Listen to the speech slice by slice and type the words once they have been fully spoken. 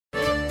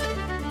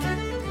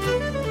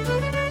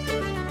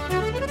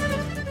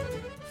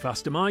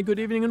Fast am I. Good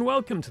evening and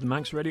welcome to the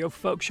Manx Radio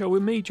Folk Show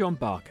with me, John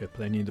Barker,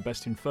 playing you the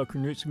best in folk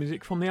and roots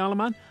music from the Isle of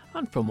Man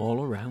and from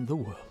all around the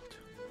world.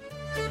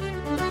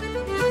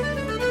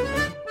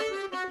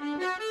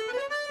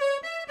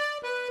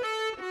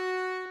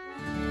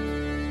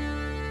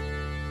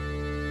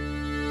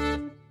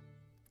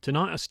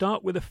 Tonight I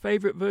start with a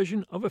favourite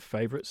version of a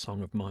favourite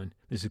song of mine.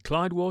 This is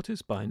Clyde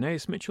Waters by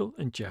Aeneas Mitchell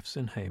and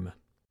Jefferson Hamer.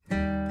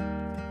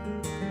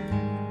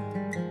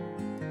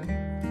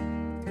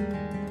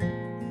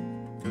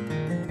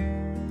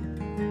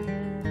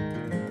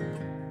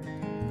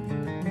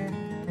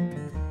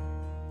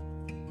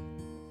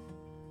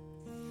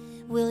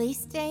 Willie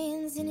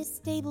stands in his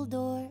stable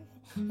door,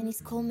 and he's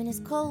combing his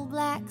coal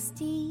black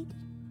steed,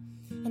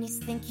 and he's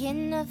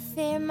thinking of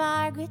fair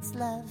Margaret's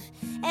love,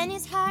 and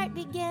his heart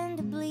began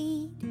to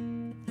bleed.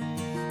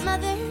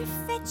 Mother,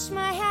 fetch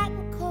my hat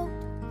and coat,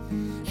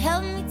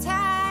 help me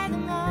tie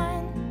them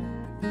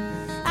on.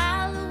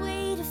 I'll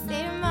away to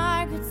fair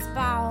Margaret's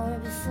bower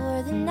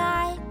before the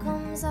night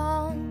comes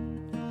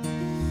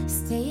on.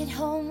 Stay at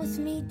home with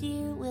me,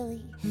 dear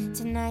Willie,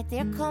 tonight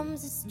there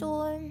comes a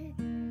storm.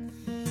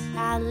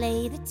 I'll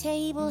lay the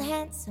table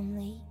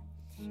handsomely,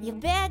 your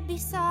bed be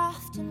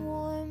soft and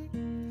warm.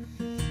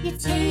 Your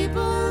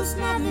tables,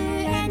 mother,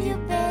 and your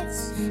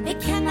beds, they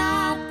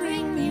cannot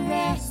bring me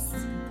rest.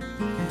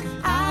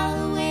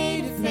 I'll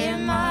away to fair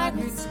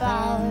Margaret's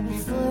bower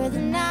before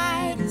the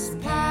night is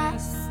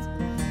past.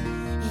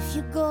 If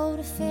you go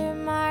to fair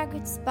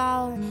Margaret's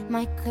bower,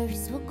 my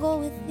curse will go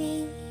with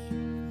thee.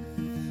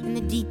 In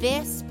the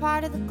deepest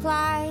part of the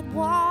Clyde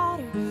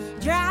water,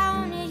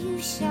 drowned you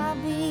shall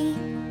be.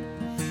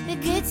 The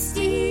good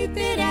steed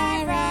that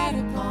I ride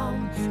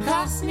upon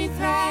cost me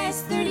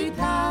thrice 30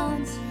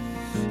 pounds.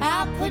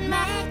 I'll put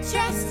my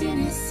trust in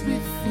his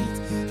swift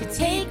feet to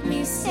take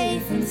me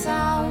safe and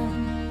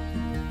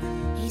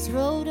sound. He's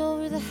rode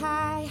over the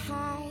high,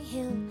 high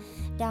hill,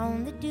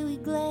 down the dewy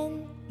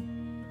glen,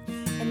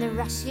 and the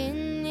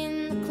rushing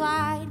in the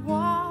Clyde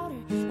water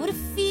would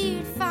have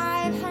feared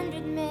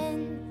 500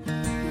 men.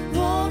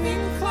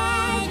 Roaring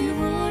Clyde, you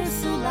roar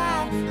so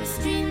loud, the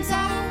streams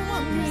are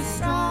wondrous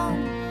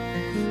strong.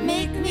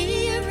 Make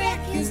me a wreck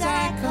as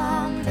I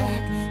come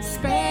back,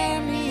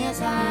 spare me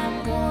as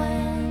I'm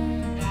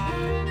going.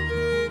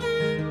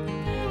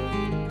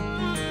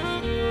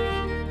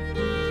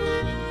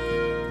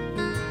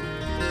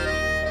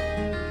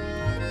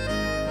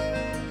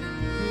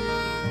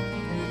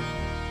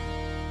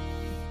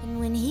 And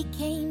when he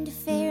came to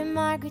fair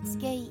Margaret's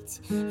gate,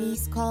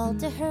 he's called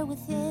to her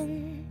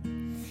within.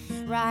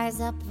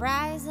 Rise up,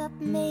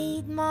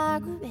 maid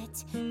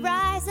Margaret,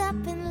 rise up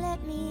and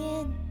let me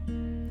in.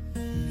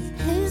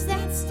 Who's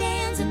that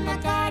stands at my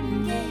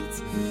garden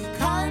gate,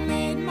 calling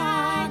maid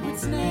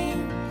Margaret's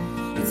name?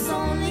 It's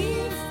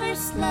only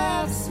first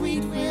love,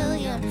 sweet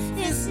William,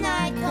 this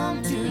night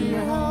come to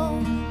your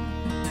home.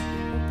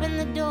 Open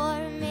the door,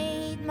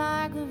 maid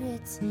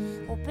Margaret,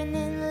 open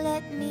and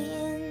let me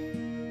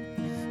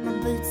in. My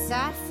boots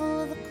are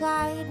full of the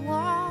Clyde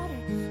water,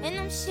 and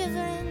I'm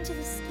shivering to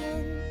the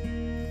skin.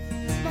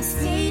 My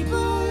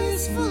stable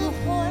is full of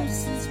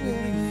horses,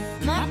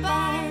 Willie, my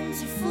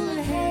barns are full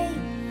of hay,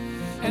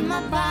 and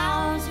my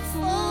bowers are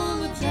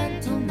full of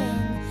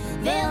gentlemen,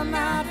 they'll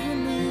not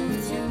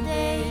remove till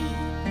day.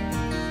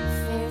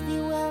 Fare thee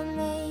well,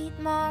 maid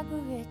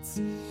Margaret,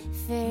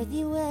 fare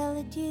thee well,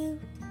 adieu.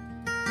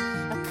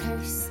 A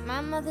curse my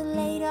mother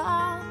laid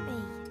on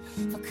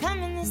me for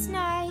coming this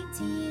night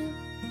to you.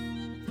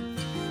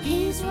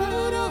 He's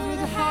rode over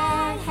the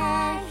high,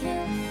 high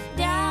hill,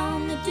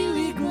 down the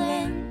dewy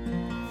glen,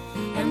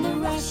 and the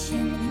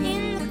rushing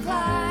in the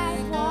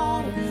Clyde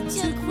water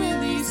took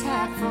Willie's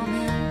hat from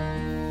him.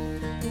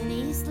 Then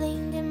he's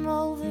leaned him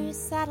over his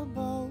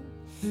saddlebow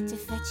to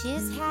fetch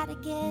his hat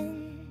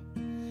again,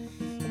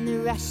 and the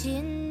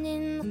rushing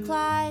in the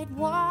Clyde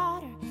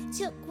water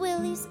took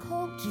Willie's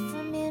coat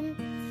from him.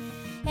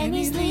 And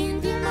he's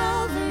leaned him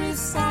over his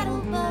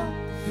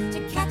saddlebow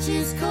to catch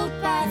his coat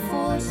by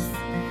force,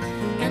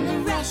 and the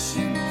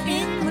rushing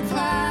in the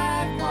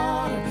Clyde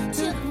water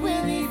took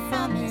Willie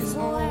from his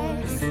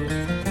horse.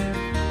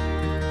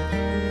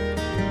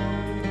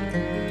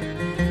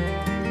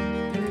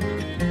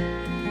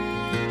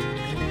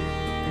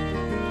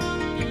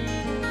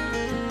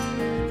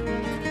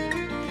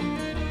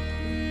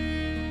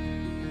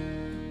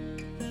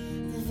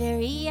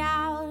 Very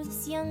hour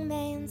this young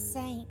man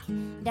sank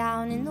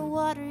down in the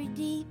watery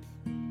deep.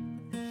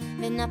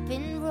 Then up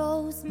in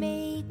rose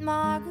maid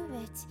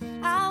Margaret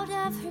out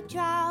of her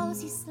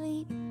drowsy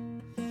sleep.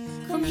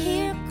 Come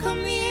here,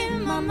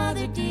 my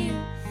mother dear,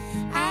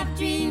 I've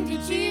dreamed a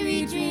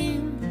dreary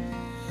dream.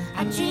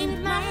 I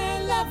dreamed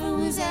my lover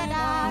was at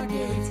our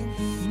gate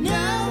and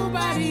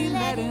nobody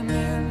let him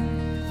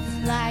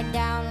in. Lie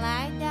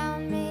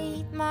down,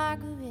 maid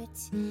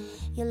Margaret,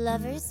 your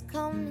lover's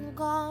come and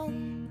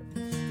gone.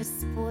 The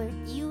sport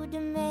you'd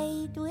have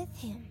made with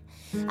him,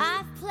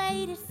 I've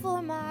played it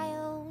for my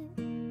own.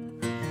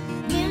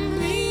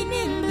 Nimbly,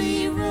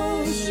 nimbly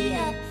rose she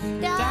up,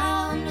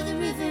 down to the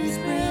river's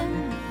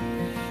brim,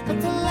 but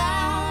the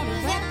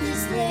laughter that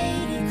this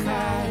lady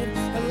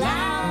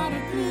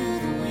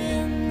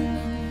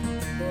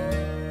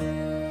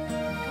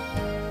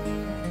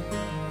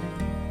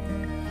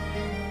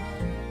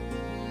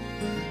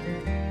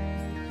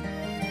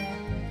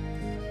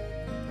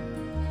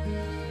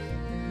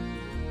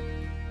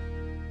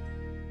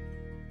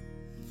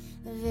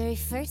very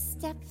first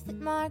step that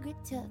Margaret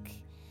took,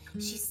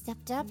 she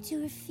stepped up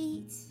to her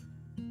feet.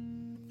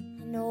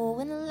 And oh,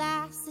 when at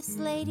last this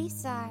lady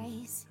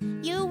sighs,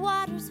 your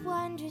waters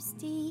wondrous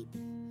deep.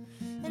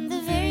 And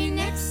the very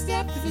next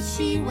step that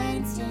she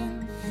went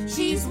in,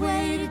 she's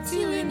waded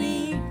to her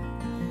knee.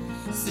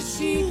 So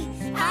she,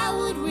 I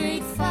would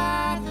wade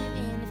farther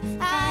in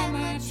if I,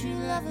 my true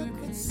lover,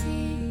 could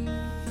see.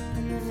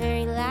 And the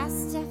very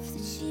last step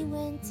that she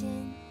went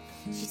in,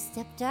 she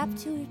stepped up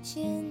to her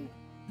chin.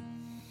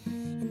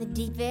 In the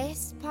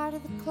deepest part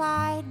of the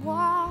Clyde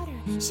water,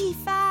 she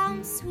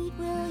found sweet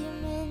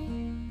William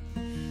in.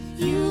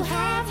 You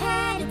have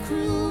had a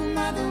cruel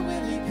mother,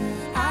 Willie,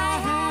 I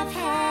have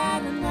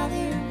had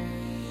another,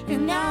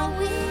 and now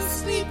we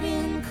sleep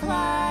in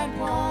Clyde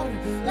water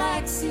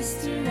like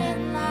sister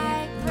and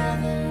like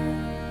brother.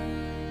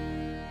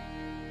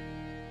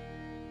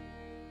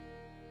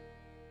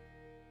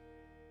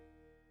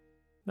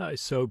 That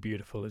is so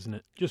beautiful, isn't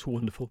it? Just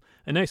wonderful.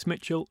 Anais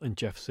Mitchell and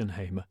Jefferson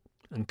Hamer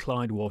and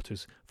Clyde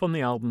Waters from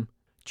the album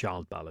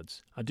Child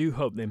Ballads. I do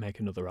hope they make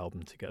another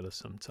album together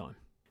sometime.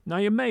 Now,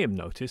 you may have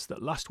noticed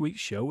that last week's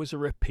show was a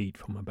repeat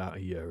from about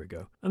a year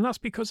ago, and that's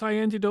because I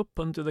ended up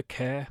under the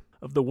care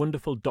of the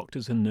wonderful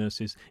doctors and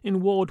nurses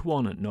in Ward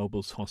 1 at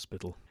Nobles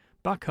Hospital.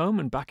 Back home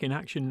and back in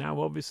action now,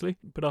 obviously,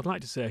 but I'd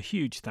like to say a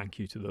huge thank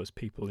you to those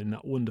people in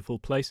that wonderful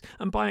place,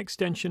 and by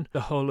extension,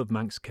 the whole of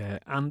Manx Care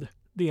and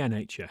the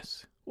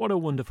NHS. What a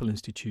wonderful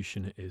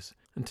institution it is.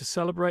 And to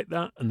celebrate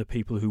that and the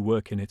people who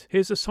work in it,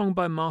 here's a song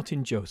by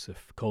Martin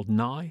Joseph called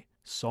Nye,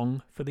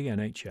 Song for the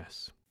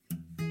NHS.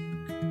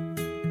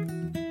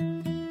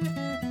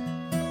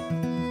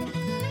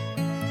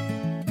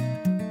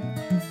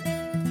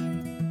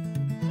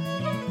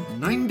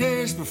 9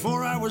 days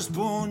before I was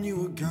born, you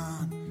were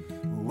gone.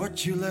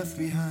 What you left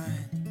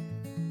behind.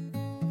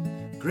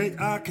 Great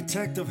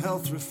architect of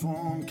health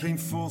reform came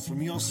forth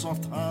from your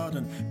soft heart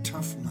and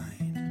tough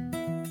mind.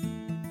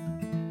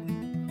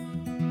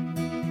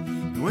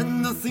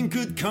 When nothing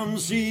good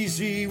comes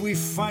easy, we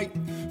fight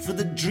for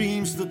the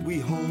dreams that we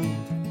hold.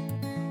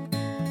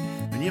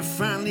 And you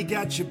finally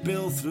got your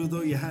bill through,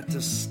 though you had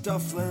to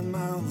stuff their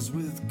mouths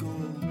with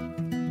gold.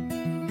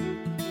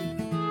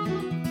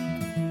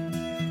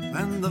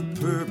 And the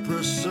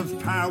purpose of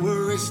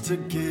power is to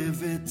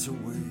give it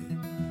away.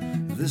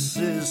 This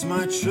is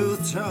my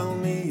truth, tell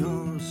me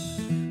yours.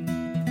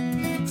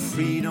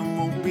 Freedom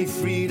won't be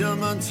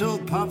freedom until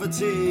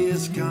poverty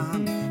is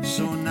gone.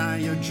 So now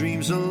your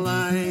dreams are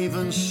alive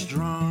and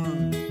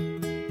strong.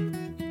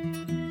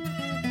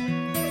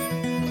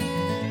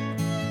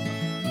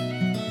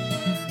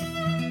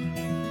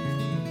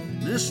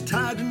 This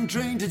tired and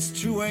drained, it's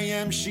 2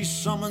 a.m. She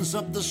summons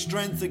up the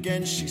strength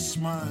again, she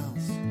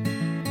smiles.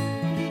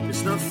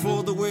 It's not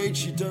for the wage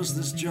she does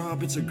this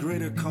job, it's a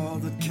greater call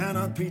that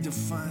cannot be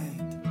defined.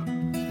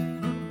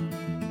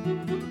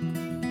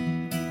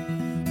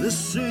 The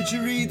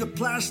surgery, the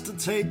plaster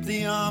tape,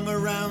 the arm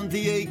around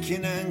the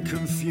aching and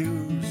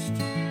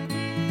confused.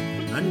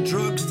 And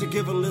drugs to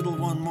give a little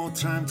one more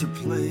time to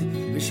play,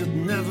 they should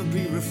never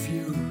be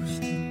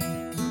refused.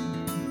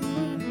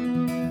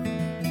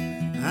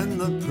 And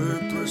the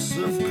purpose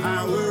of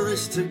power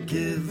is to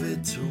give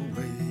it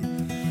away.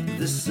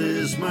 This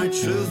is my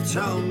truth,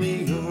 tell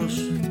me yours.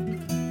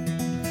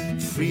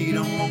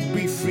 Freedom won't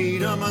be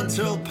freedom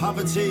until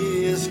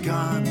poverty is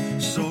gone.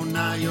 So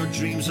now your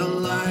dreams are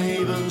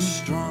alive and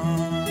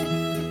strong.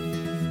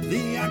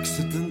 The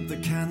accident, the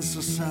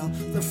cancer cell,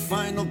 the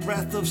final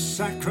breath of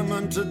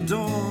sacrament at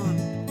dawn.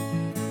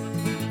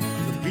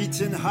 The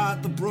beating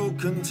heart, the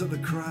broken to the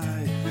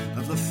cry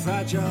of the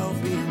fragile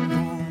being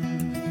born.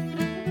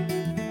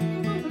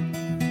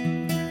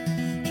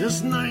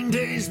 Just 9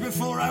 days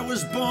before I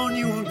was born,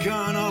 you were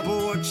gone, oh,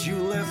 but what you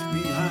left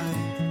behind.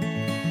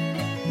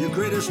 Your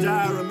greatest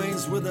hour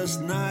remains with us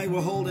now.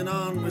 We're holding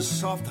on with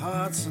soft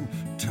hearts and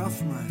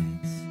tough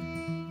minds.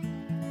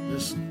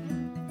 Listen,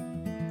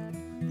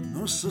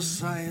 no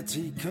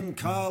society can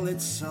call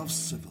itself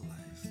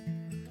civilized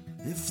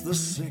if the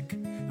sick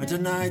are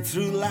denied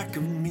through lack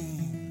of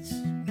means.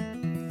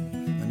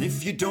 And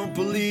if you don't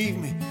believe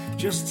me,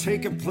 just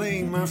take a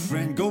plane, my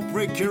friend. Go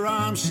break your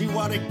arm, see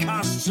what it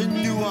costs in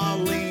New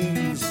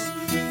Orleans.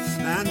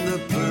 And the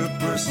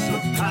purpose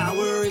of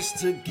power is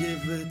to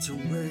give it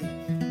away.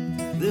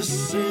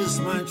 This is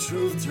my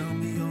truth, tell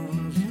me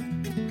yours.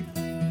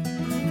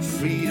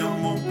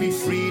 Freedom won't be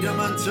freedom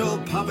until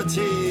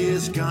poverty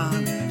is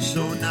gone.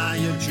 So now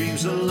your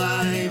dreams are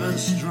alive and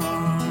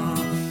strong.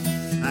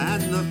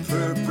 And the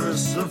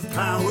purpose of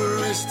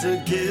power is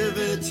to give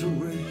it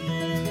away.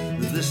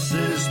 This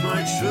is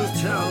my truth,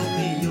 tell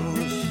me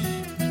yours.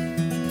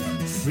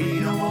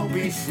 Freedom won't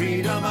be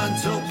freedom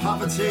until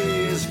poverty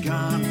is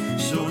gone.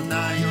 So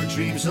now your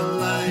dreams are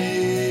alive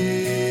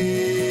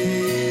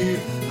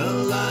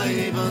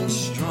and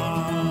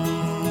strong.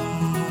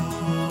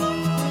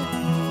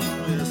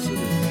 Yes, it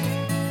is.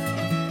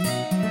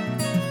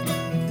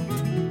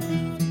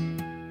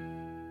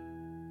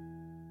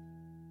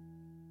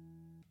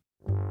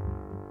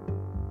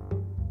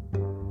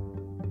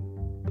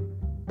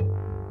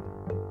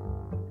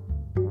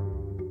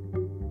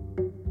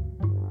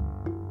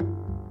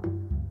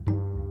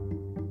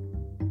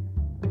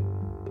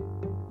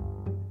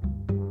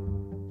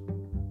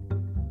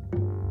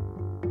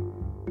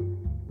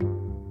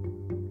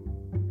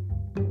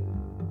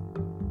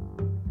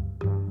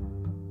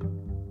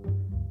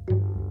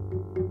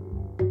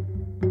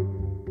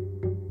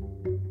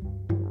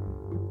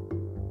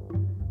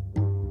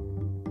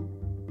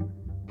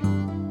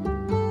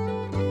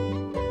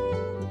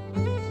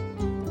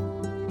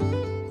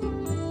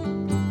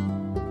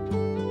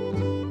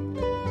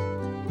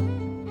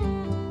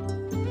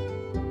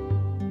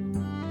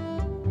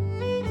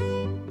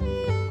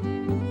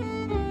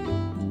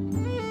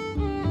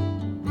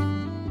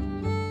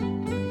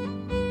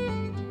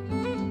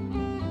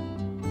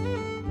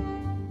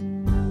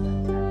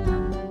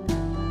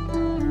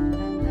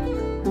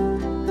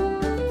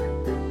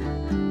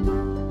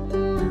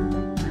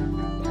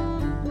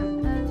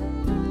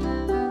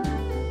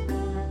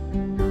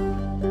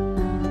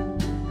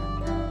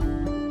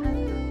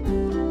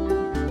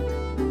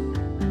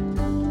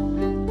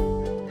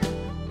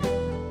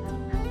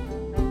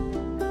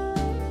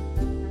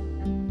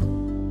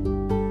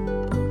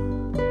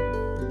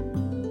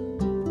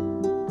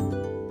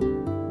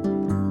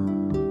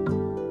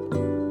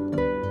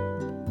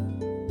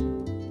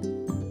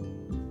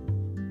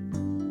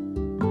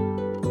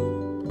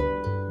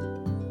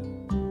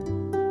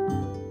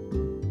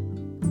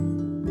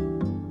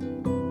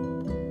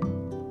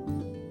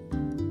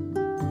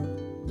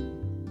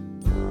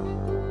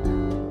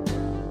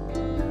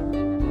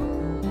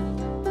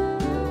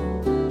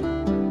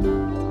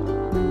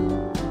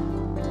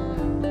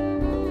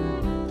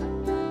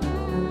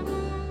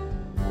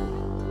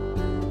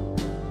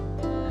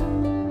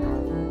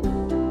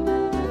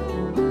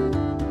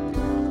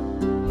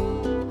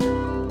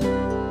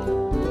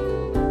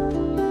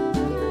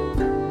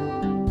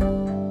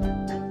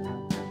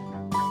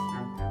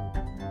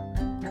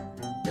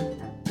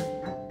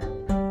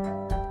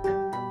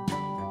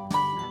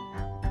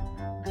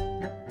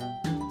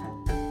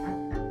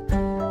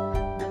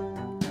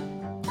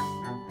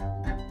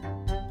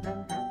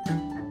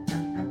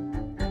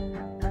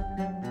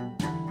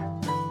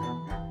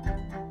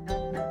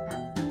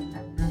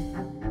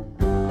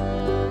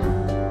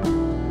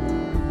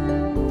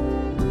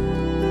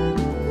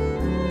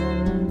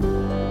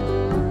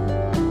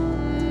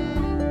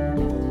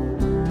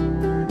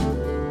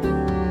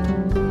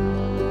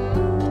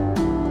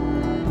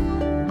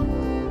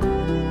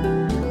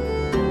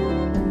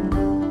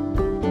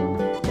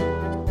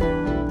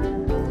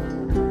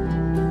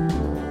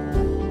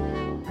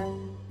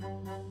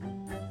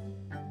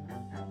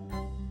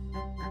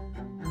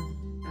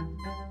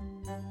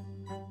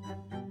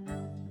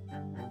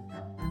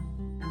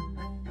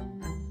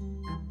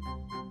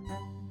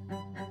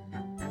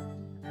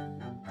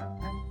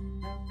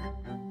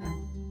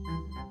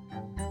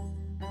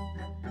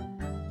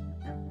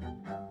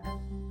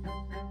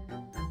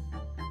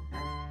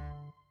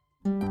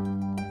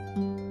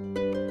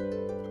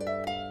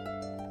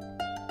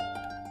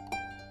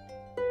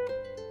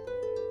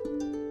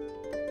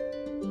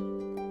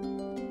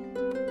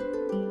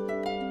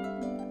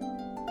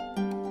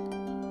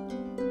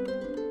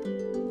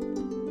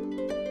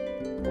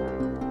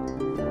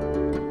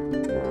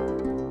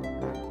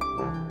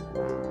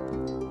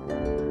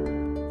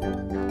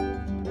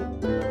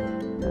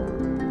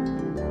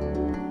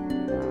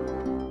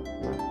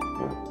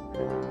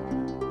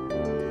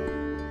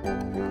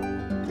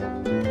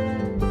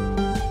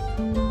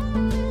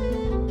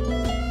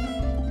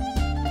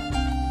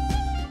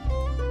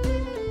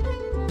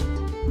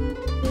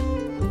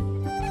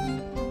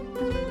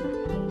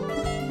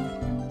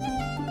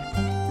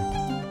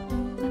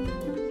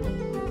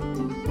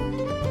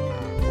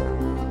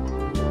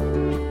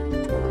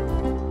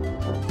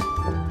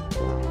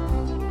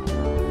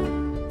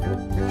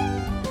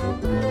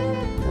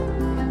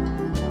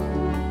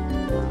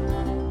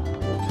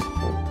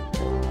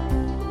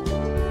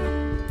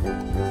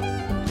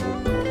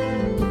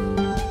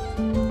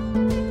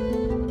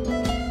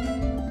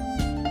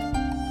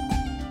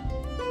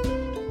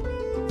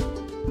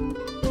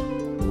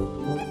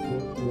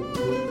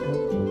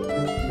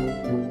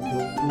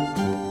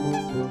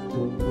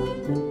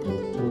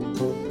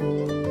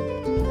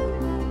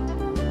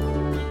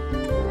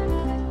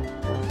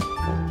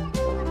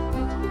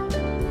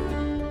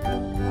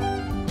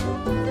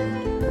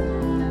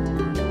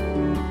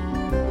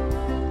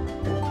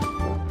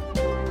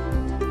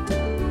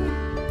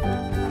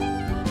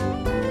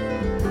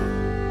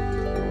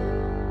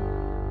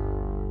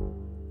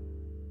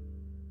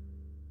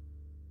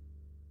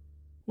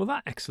 Well,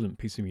 that excellent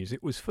piece of music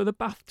was For the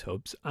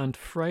Bathtubs and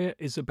Freya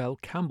Isabel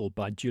Campbell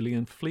by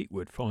Gillian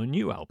Fleetwood from a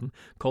new album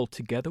called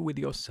Together With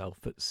Yourself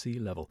at Sea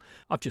Level.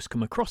 I've just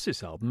come across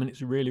this album and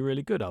it's really,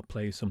 really good. I'll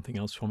play you something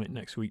else from it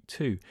next week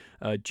too.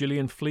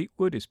 Gillian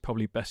Fleetwood is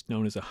probably best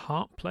known as a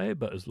harp player,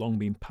 but has long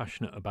been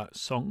passionate about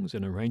songs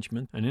and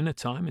arrangement. And in her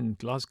time in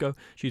Glasgow,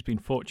 she's been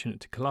fortunate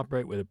to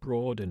collaborate with a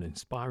broad and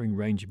inspiring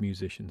range of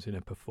musicians in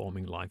her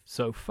performing life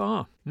so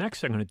far.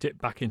 Next, I'm going to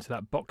dip back into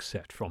that box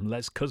set from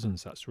Les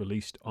Cousins that's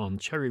released on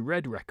Cherry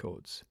Red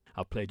Records.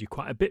 I've played you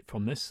quite a bit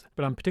from this,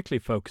 but I'm particularly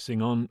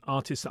focusing on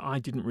artists that I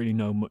didn't really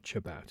know much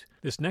about.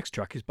 This next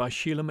track is by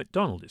Sheila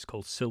MacDonald. It's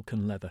called Silk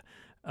and Leather.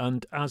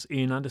 And as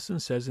Ian Anderson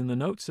says in the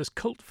notes, as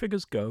cult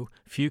figures go,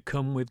 few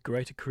come with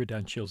greater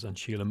credentials than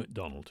Sheila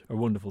MacDonald. A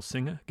wonderful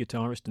singer,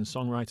 guitarist and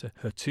songwriter,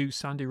 her two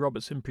Sandy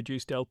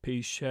Robertson-produced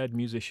LPs shared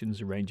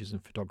musicians, arrangers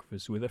and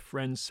photographers with her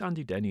friends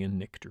Sandy Denny and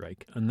Nick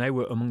Drake, and they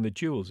were among the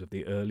jewels of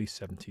the early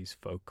 70s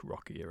folk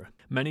rock era.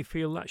 Many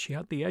feel that she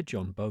had the edge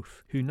on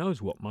both. Who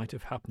knows what might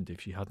have happened if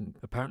she hadn't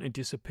apparently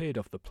disappeared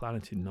off the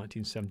planet in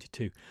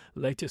 1972,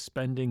 later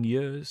spending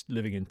years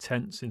living in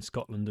tents in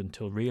Scotland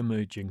until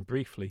re-emerging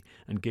briefly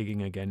and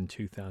gigging again in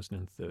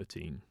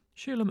 2013.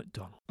 Sheila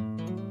MacDonald.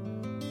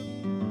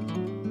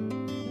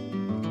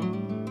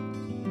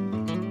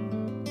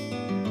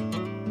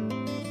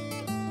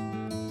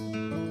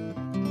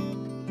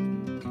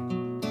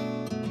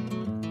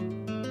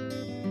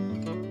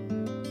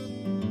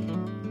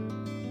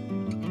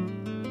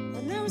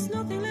 When there was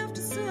nothing left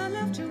to say, I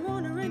left you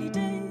on a rainy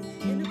day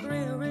in a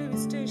grey railway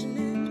station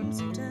in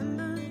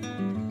September.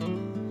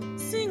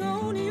 Seeing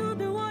only you'd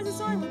be wise as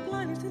I went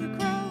blindly through the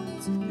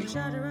crowds, the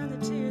chatter and the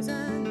tears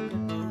and the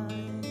goodbyes.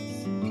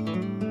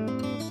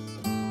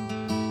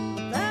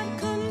 That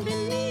couldn't be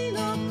me,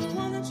 not the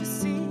one that you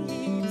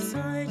see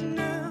beside you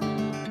now.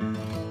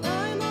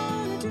 I'm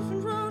on a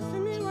different road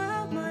from you, I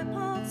have my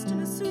paths to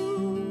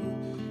pursue.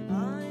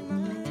 I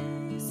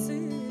myself,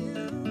 you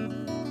and your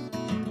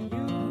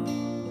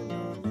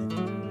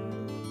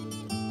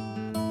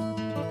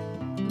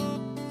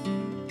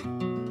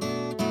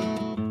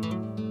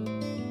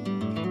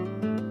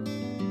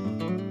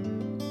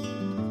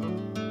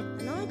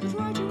And I could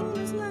write you all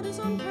these letters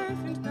on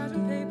perfect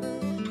pattern paper,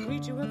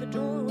 greet you at the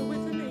door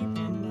with an apron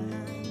in my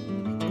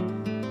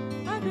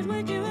hand. I could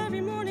wake you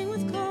every morning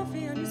with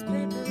coffee and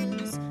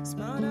newspapers,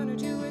 smile down at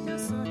you with your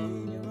son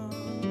in your arms.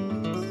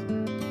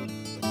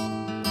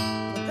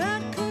 But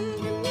that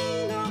couldn't be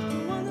me, not the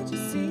one that you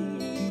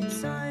see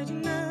beside you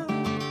now.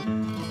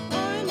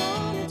 I'm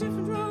on a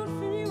different road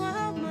from you, I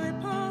have my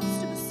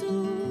paths to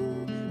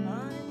pursue. I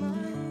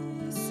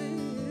myself,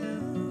 you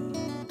and your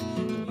letter.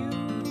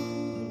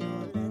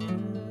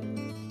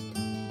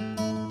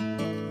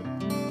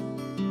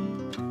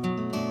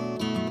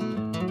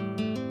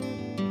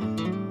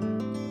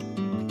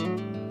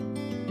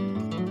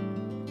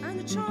 And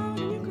the child,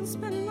 and you can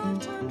spend a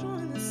lifetime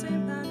drawing the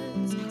same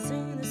patterns,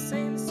 singing the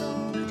same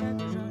song that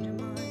echoes around your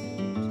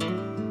mind.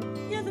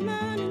 You're the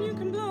man, and you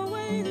can blow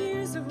away the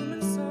years of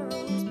women's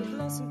sorrows, but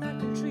blossom back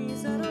on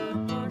trees that are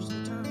parched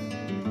for time.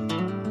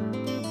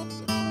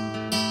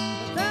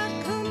 But that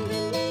couldn't be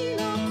me,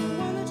 not the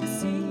one that you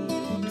see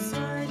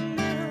beside you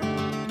now.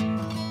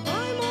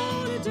 I'm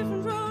on a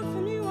different road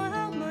from you, I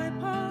have my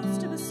paths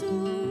to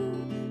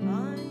pursue.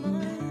 I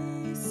myself,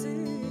 you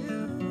and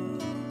your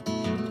letter.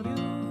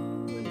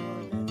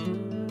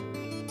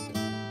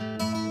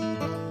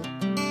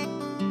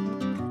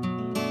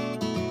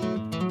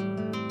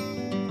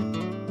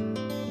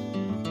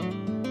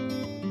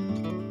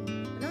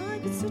 And I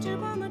could sit here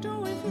by my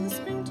doorway for the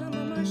springtime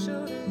on my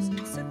shoulders,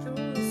 sit through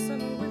all the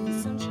summer with the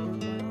sunshine on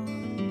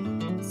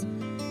my arms.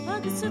 I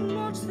could sit and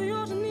watch the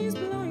autumn leaves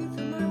blowing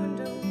through my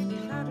window,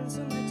 patterns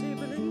on my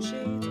table in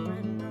shades of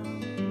red and brown.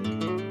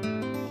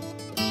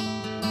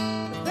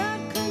 But that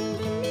couldn't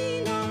be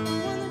me, not the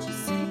one that you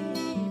see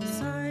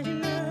beside you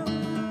now.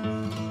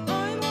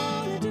 I'm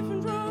on a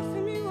different road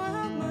from you, I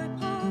have my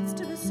paths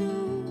to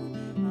pursue.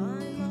 I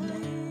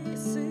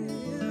myself,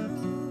 you and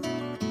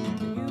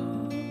your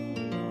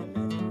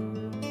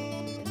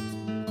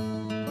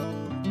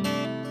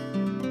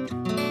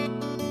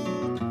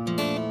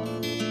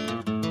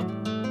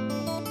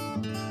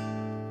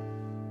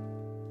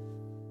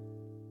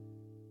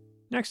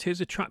Next,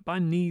 here's a track by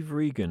Niamh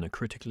Regan, a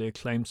critically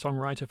acclaimed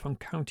songwriter from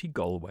County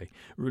Galway.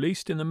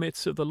 Released in the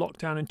midst of the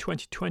lockdown in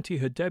 2020,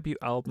 her debut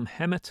album,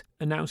 Hemet,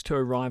 announced her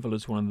arrival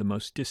as one of the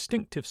most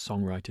distinctive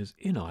songwriters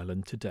in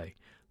Ireland today.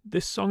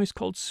 This song is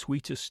called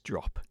Sweetest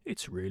Drop.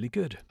 It's really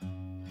good.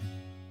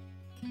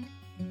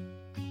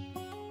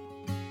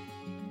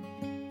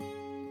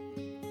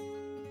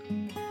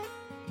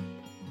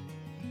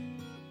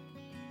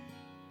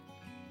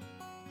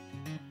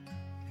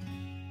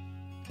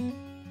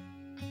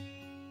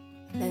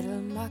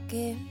 Little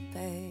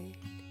mockingbird,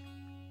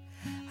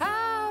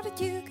 how did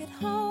you get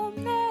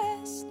home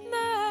last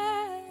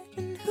night?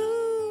 And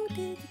who did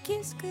you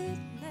kiss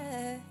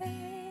goodnight?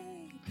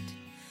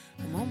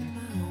 I'm on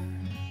my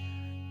own.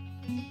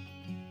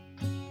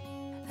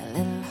 A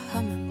little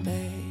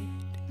hummingbird,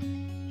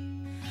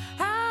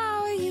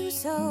 how are you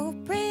so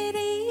brave?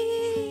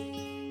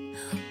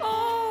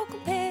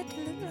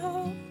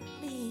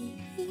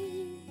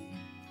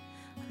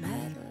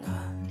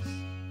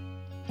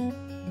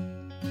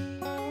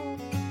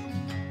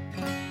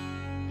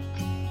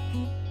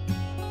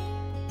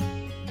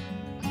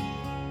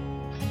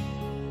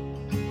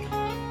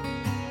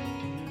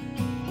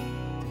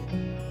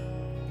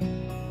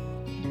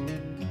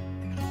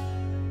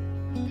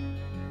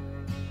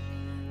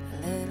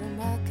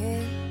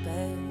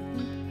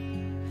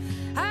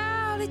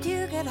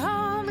 get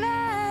home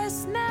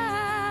last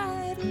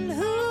night? And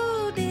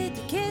who did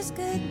you kiss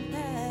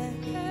goodnight?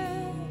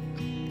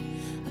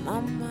 I'm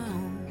on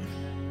my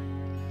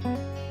own,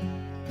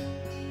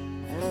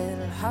 a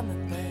little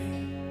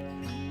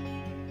hummingbird.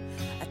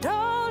 I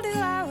told you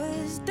I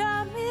was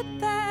done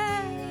with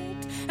that,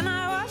 and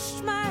I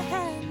washed my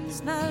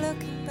hands, not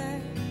looking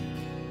back,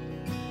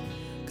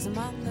 'cause I'm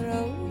on the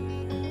road.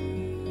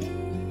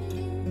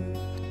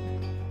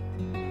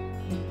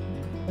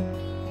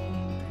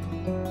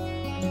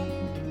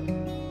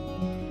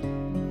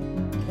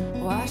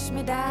 Wash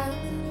me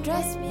down,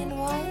 dress me in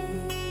white.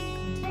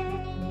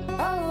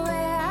 Oh,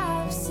 where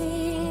I've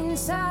seen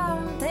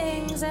some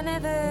things I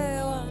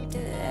never want to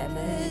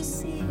ever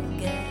see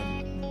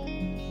again.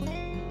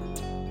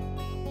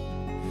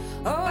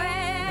 Oh,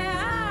 where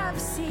I've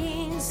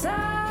seen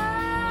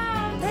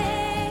some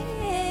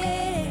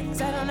things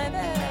I don't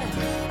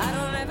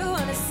ever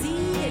want to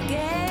see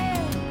again.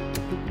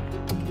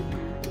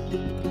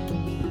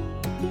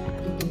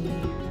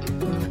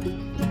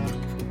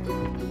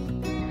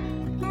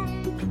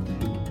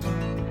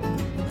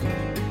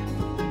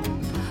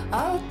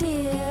 Oh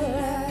dear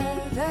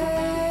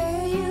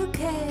lover, you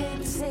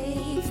can't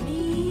save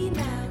me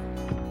now.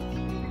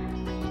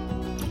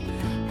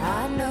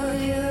 I know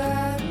you're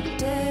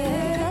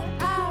under,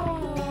 I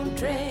won't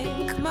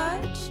drink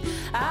much,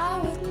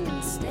 I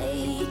wouldn't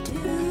stay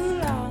too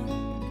long.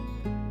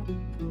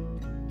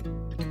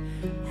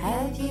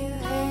 Have you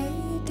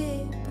heard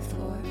it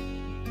before?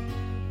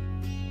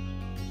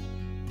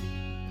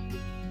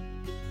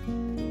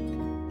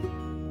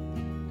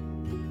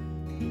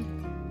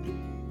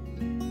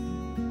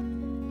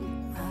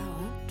 I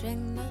won't drink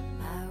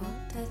none, I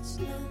won't touch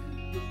none.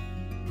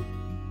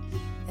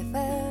 If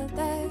well,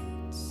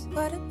 that's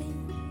what it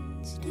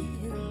means to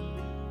you.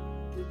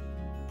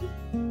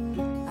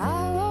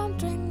 I won't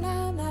drink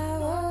none, I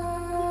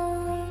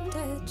won't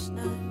touch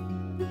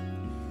none.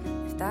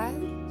 If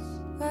that's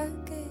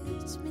what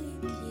gets me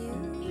to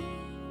you.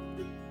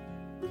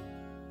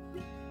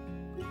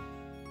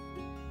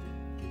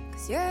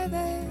 'Cause you're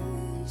the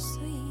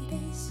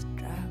sweetest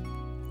drop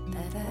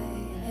that I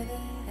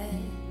ever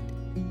had,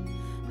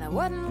 and I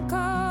wouldn't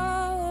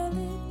call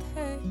it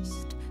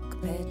thirst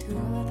compared to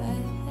what I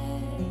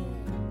had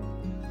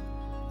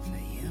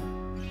for you.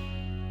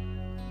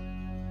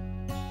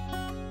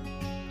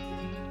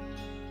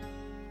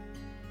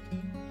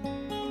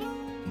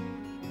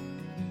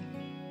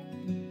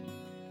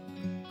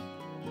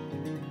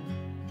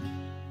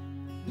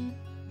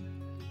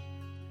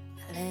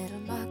 A little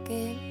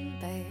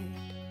mockingbird,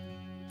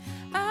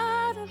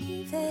 I don't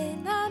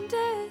even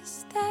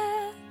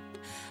understand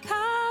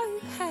how you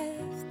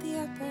have the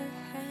upper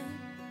hand.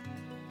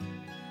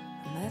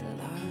 I'm at a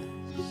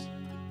loss.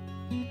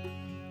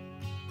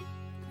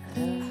 A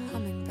little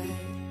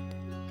hummingbird,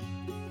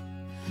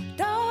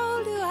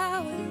 told you I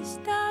was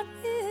done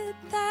with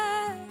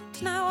that,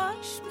 and I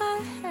wash my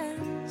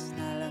hands,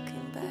 not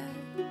looking back.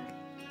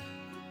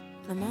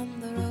 I'm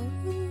on the road.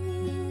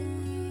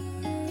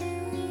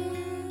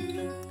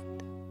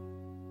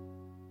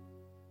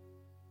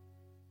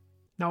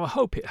 Now, I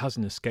hope it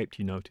hasn't escaped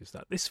you notice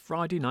that this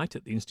Friday night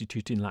at the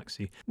Institute in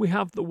Laxey, we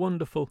have the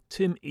wonderful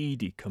Tim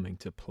Eadie coming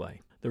to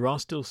play. There are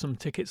still some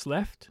tickets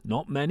left,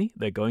 not many,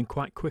 they're going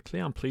quite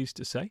quickly, I'm pleased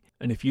to say.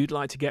 And if you'd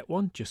like to get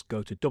one, just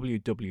go to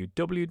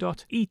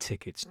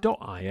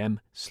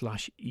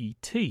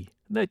www.etickets.im/et.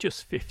 They're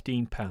just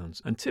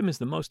 £15, and Tim is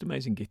the most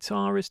amazing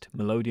guitarist,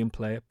 melodeon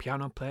player,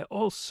 piano player,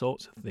 all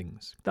sorts of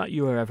things that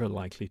you are ever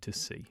likely to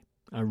see.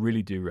 I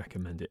really do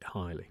recommend it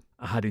highly.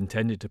 I had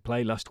intended to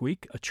play last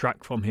week a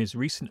track from his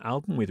recent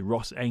album with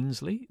Ross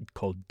Ainsley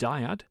called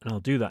Dyad, and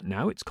I'll do that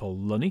now. It's called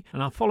Lunny,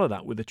 and I'll follow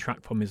that with a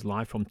track from his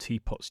Live from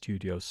Teapot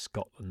Studios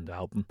Scotland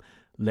album,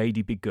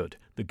 Lady Be Good,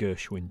 the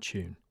Gershwin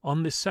tune.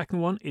 On this second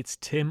one, it's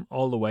Tim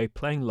all the way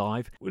playing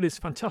live with his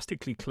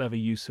fantastically clever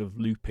use of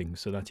looping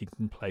so that he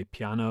can play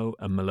piano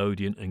and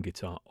melodeon and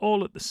guitar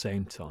all at the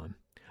same time.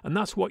 And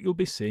that's what you'll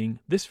be seeing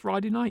this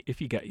Friday night if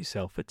you get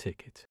yourself a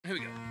ticket. Here we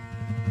go.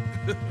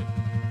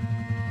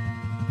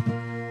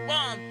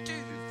 1, 2,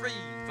 3,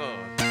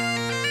 4.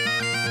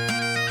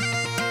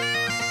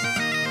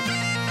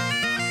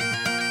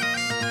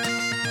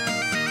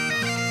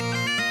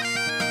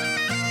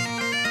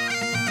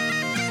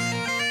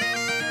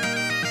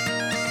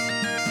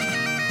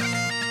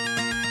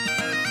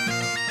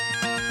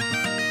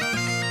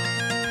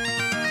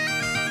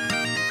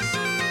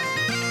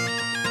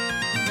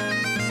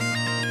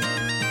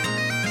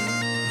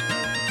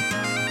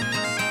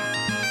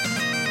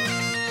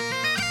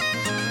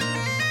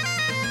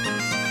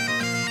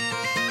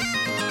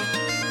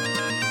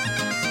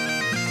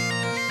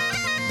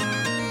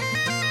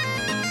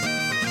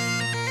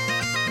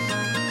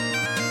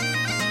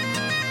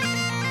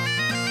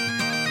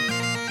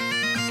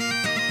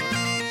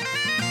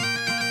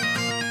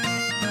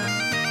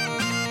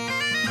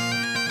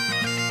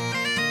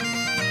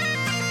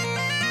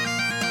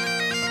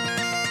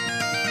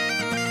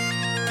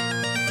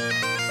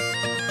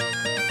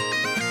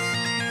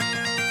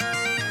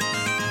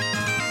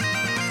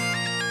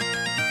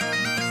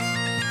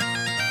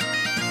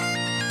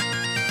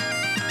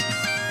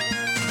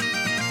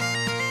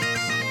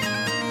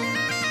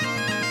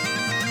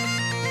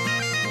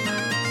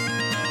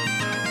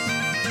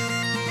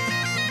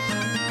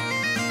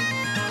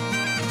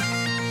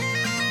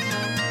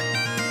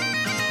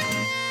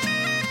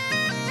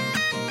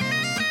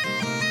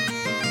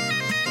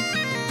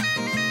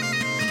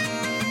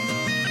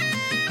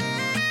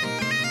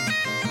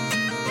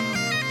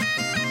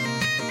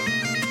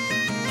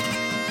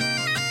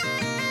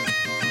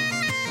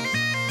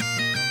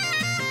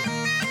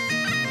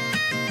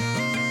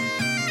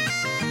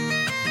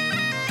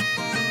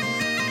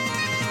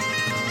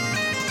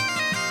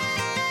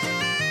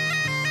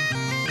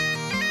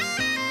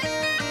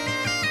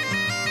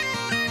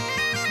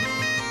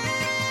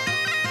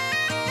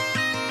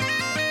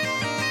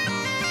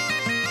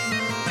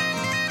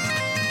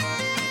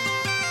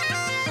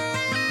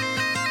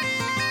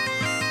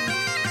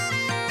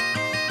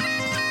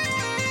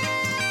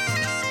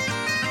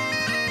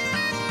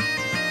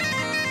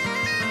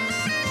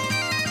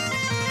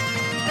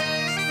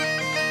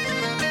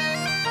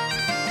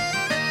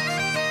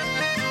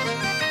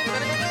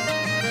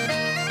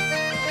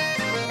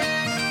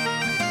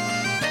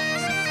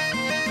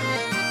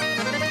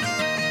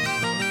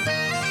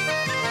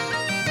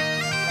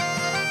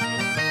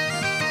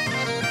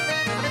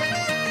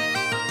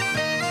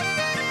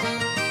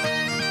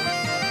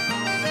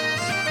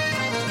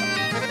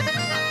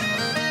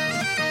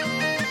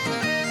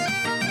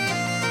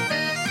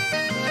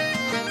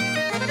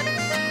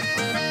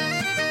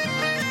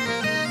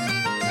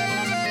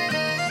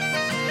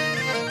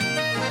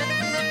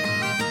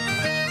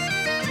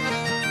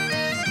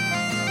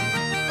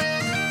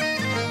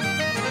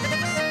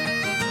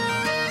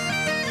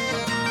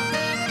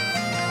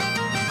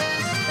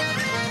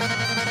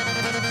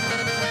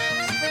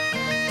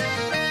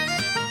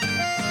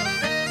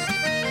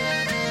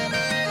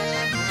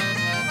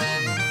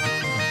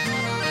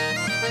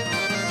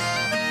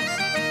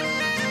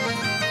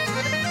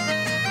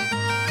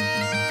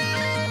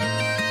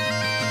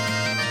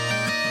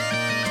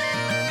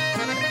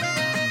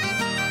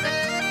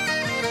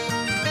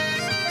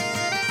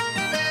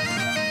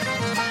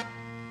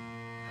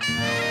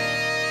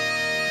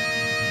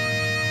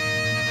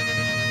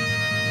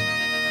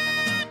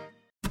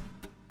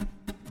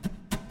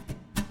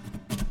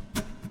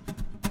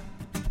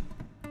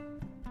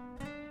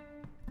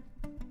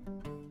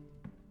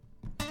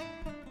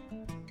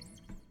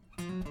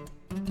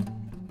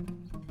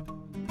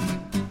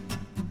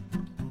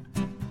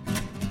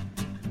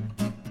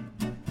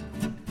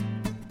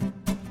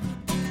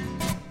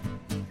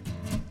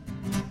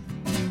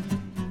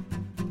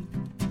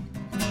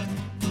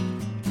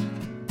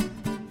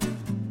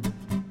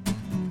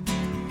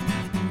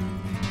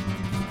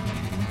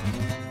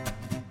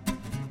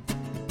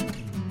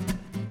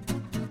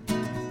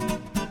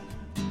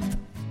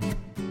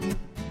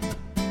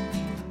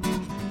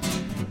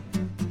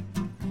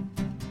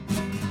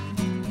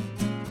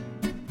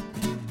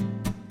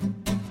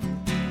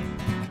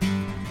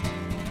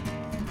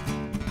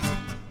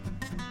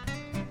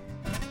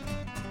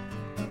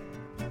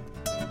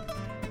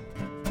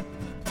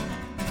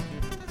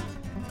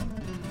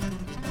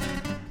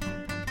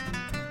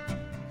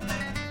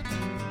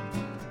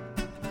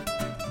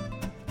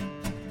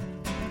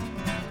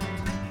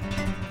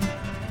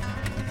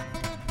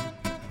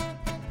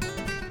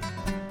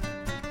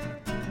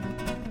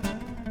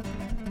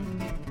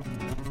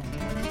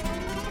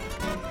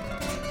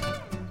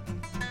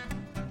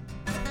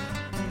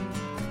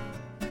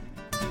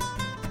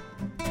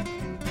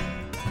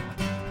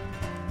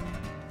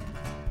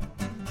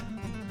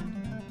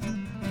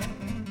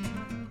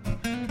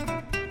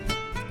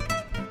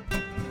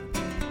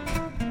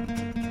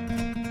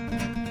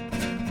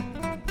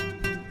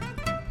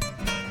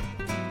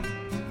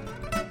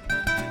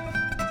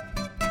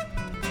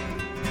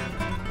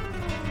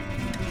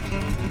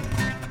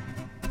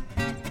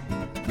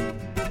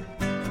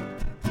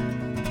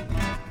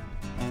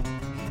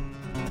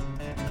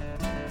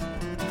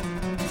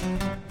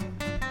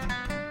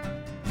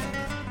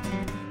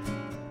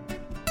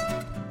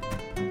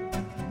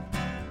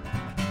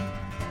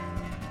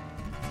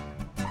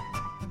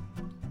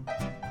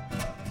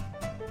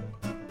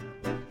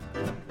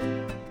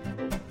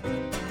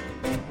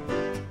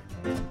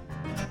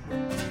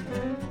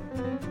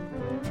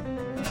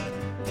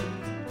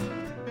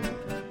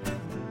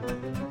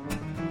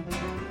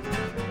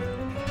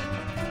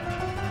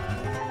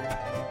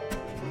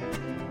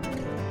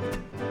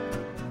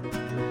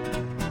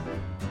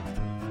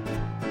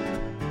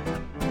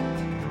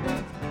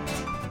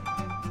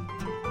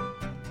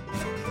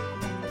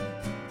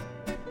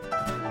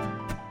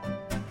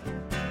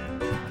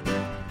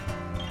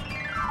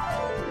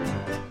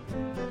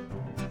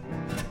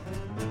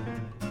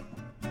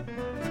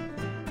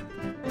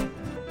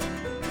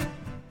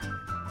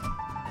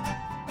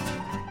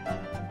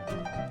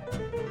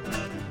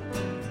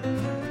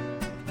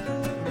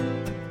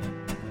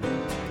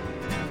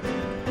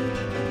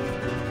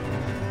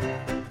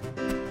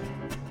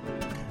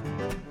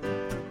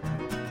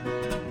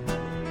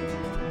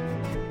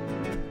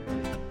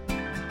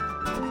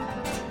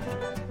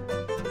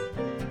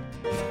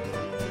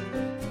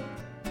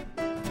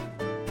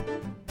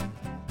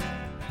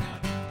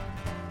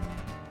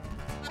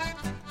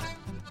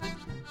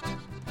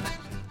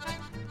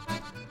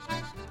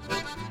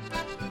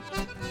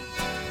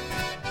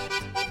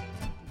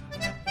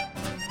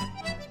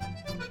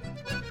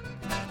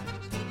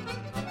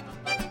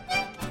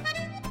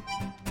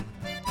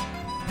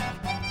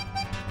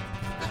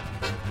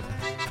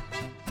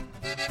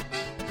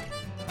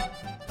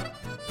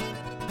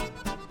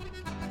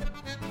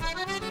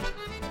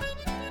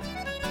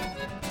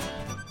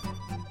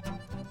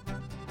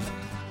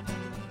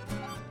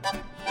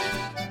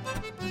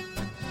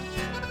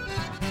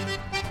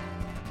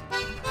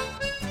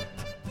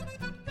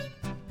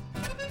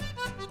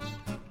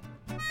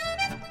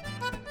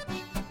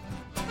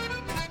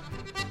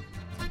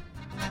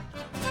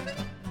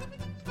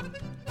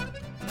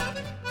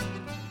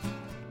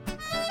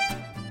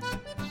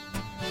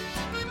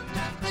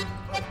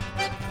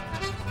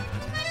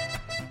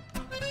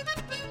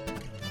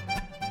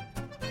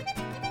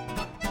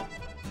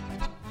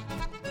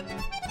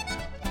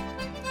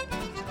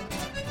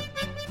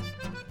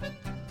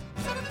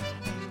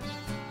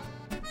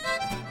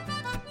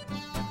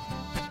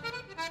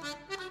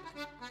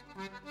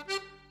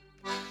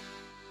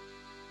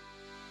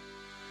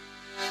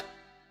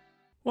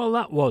 Well,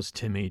 that was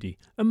Tim Eadie,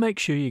 and make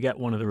sure you get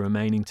one of the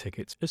remaining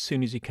tickets as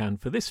soon as you can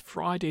for this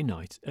Friday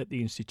night at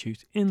the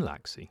Institute in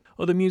Laxey.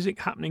 Other music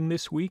happening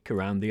this week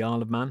around the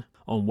Isle of Man.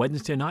 On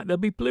Wednesday night there'll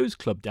be Blues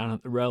Club down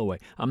at the railway.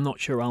 I'm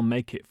not sure I'll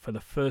make it for the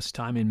first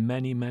time in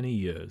many, many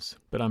years,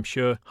 but I'm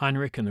sure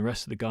Heinrich and the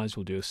rest of the guys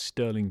will do a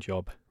sterling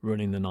job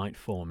running the night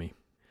for me.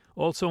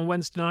 Also on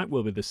Wednesday night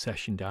will be the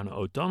session down at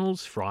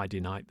O'Donnell's,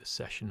 Friday night the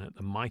session at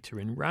the Mitre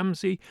in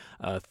Ramsey,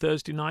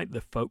 Thursday night the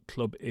Folk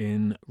Club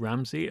in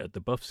Ramsey at the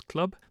Buffs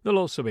Club. There'll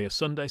also be a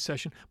Sunday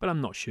session, but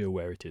I'm not sure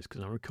where it is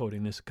because I'm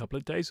recording this a couple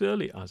of days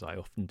early, as I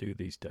often do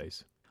these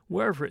days.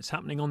 Wherever it's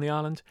happening on the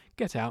island,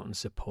 get out and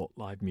support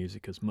live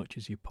music as much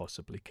as you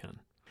possibly can.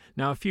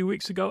 Now, a few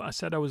weeks ago I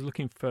said I was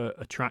looking for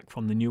a track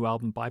from the new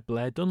album by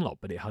Blair Dunlop,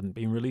 but it hadn't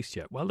been released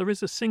yet. Well, there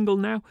is a single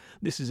now.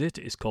 This is it.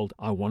 It's called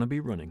I Wanna Be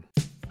Running.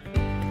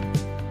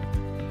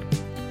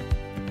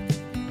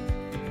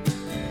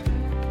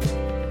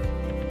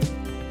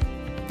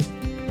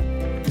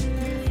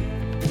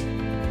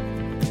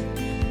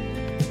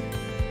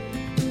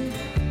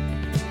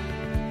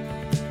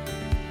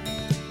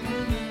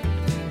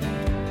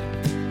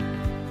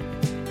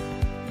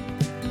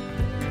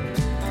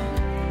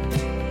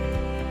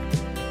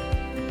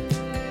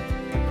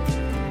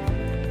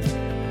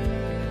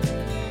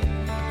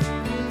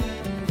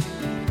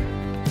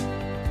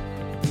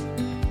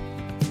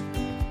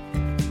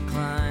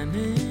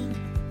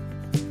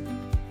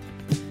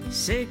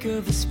 Sake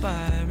of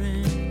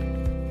aspiring,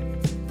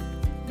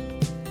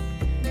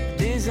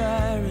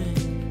 desiring,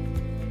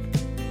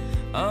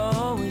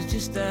 always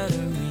just out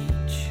of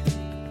reach,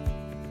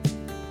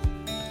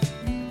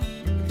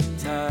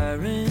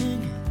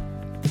 tiring,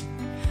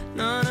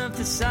 none of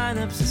the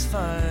synapses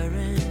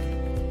firing,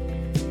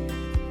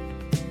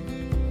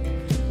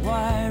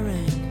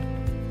 wiring,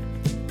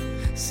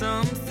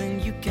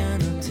 something you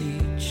cannot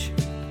teach,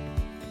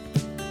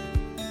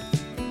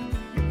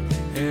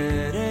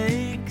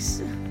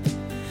 headaches,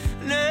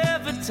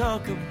 never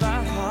talk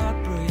about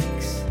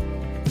heartbreaks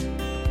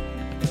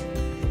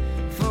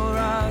for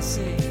our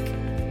sake,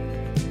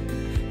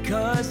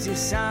 'cause you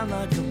sound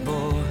like a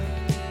bore.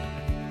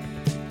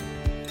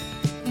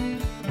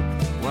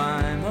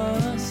 Why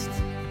must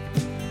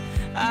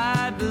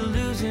I be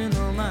losing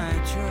all my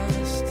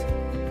trust?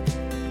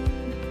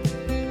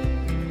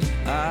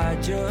 I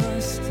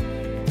just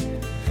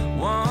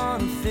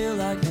wanna feel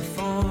like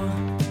before.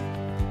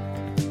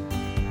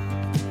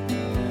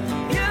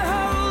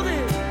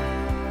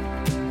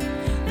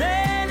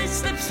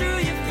 Slips through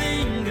your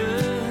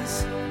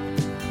fingers,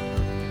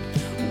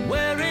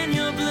 wearing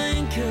your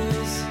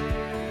blinkers,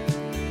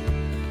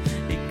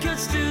 it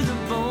cuts to the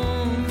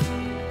bone.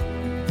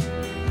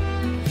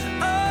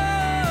 Oh,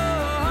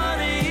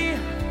 honey,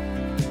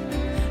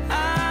 I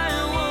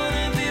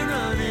wanna be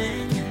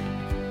running,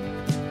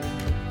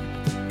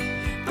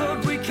 but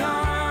we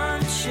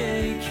can't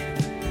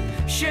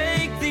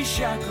shake these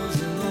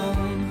shackles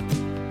alone.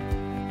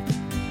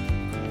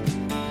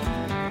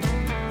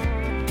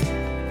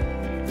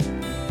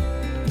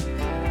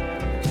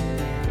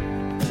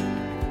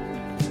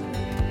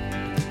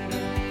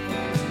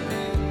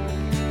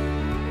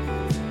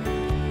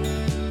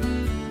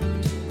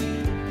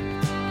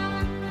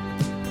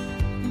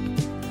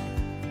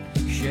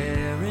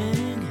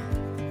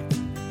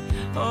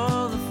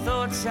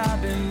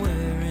 I've been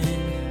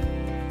wearing,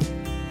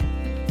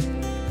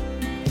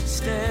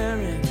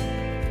 staring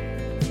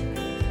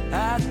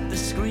at the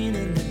screen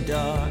in the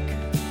dark,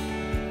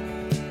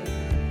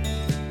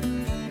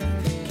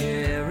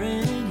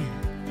 caring,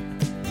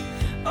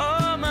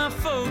 all my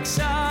folks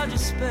are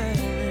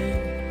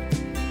despairing.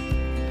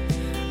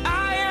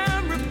 I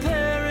am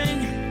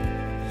repairing,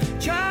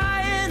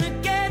 trying to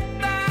get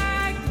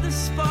back the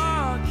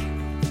spark.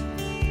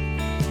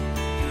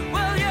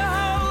 Well, you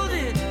hold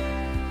it,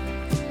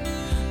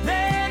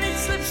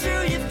 slips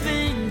through your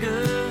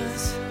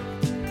fingers,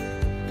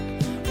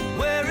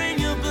 wearing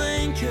your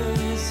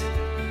blinkers,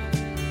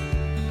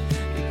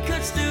 it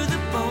cuts through the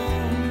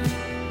bone.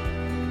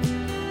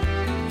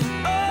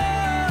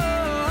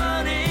 Oh,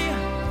 honey,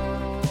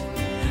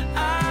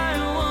 I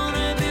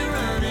wanna be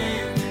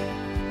running,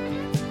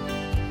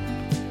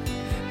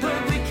 but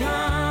we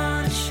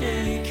can't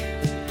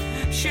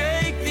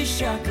shake these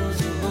shackles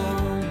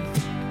alone.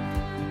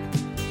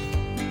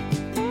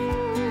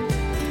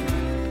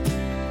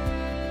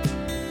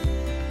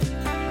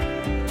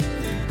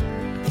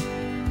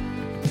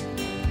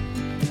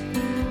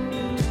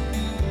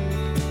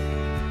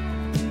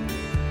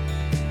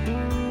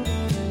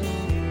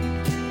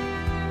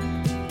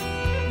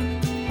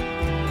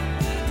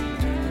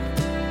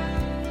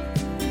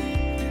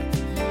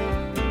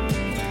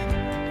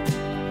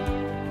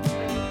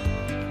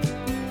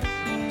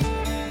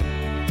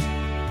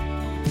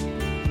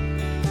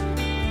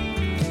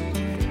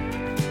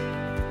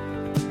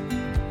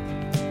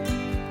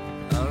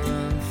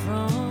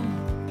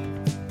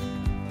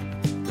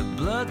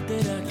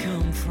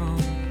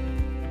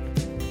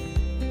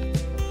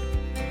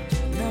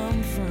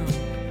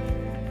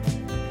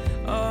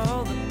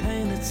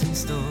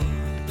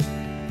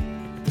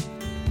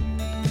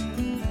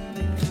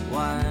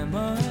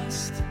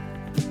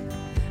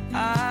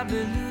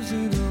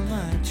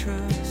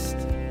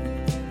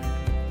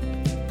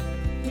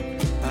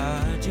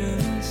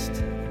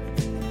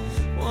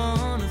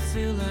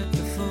 feel like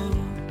before.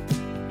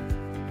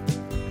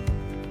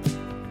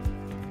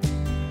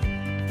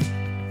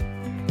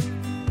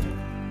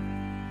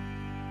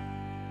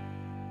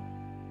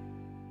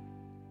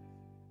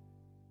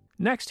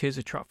 Next, here's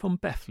a track from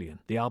Bethlehem,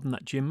 the album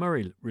that Jim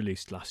Murray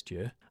released last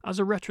year, as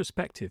a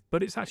retrospective,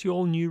 but it's actually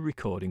all new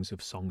recordings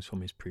of songs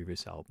from his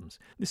previous albums.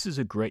 This is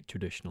a great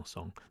traditional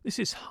song. This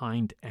is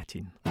Hind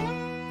Etin.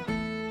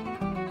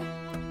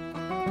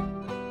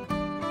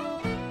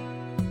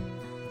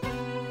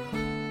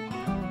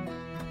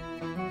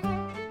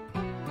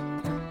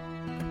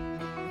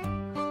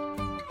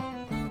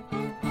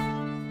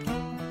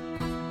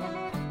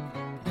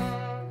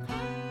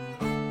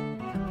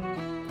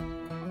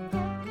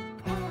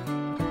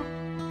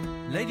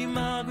 Lady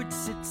Margaret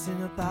sits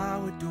in a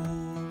bower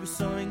door,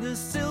 sewing a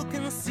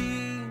silken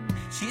seam.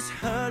 She's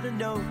heard a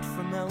note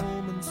from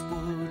Elman's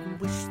Wood and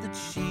wished that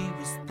she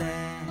was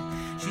there.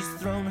 She's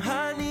thrown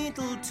her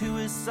needle to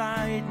her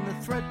side and the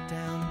thread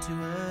down to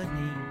her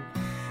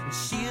knee. And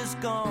she has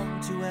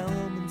gone to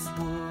Elman's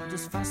Wood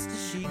as fast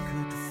as she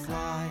could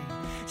fly.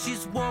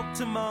 She's walked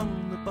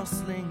among the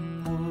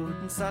bustling wood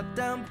and sat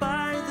down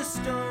by the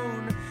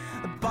stone.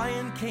 A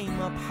Bayan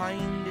came up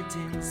behind it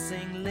in,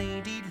 saying,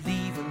 "Lady,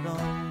 leave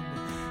alone.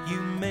 You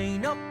may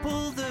not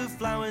pull the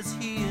flowers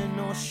here,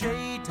 nor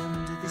shade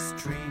under this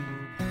tree.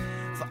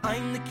 For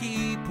I'm the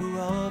keeper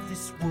of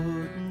this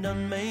wood, and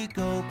none may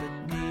go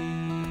but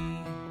me."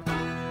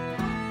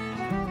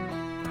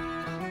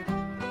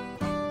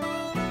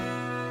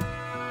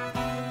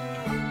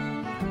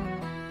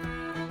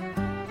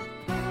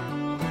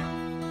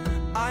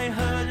 I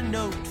heard a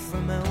note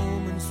from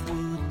Elman's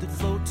Wood that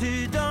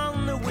floated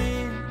on the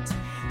wind,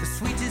 the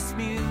sweetest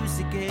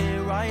music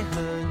e'er I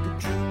heard that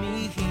drew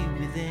me here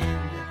within.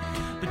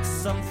 But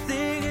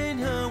something in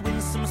her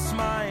winsome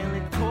smile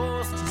had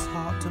caused his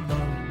heart to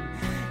moan.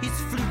 He's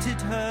fluted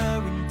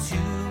her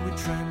into a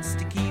trance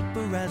to keep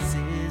her as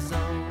his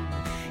own.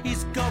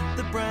 He's got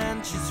the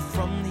branches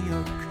from the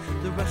oak,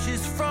 the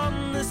rushes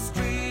from the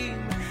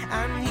stream,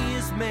 and he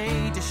has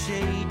made a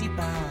shady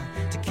bower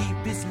to keep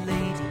his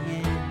lady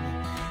in.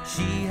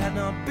 She had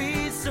not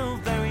been so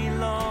very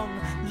long,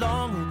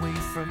 long away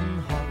from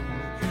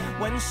home,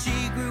 when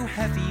she grew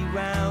heavy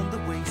round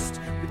the waist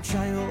with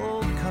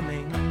child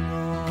coming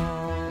on.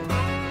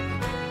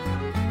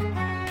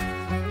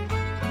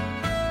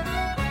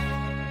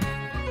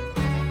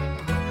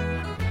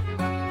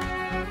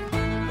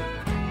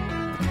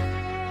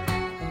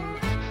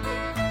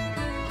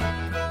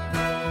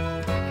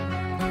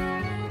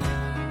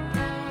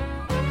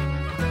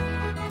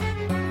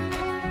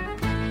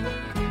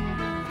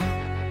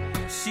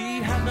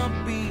 She had not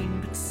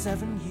been but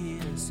 7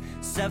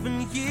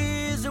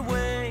 years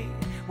away,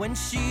 when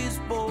she is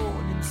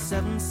born in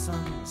 7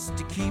 sons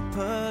to keep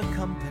her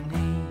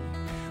company.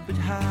 But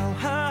how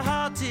her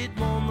heart did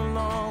mourn the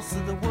loss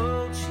of the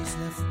world she's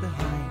left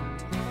behind,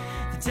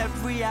 that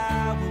every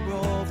hour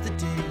of the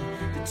day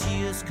the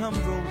tears come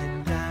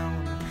rolling down.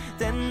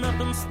 Then up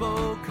and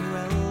spoke her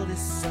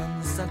eldest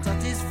son, sat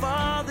at his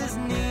father's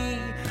knee.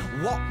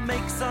 What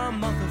makes our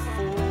mother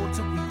fall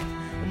to weep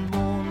and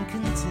mourn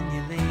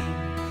continually?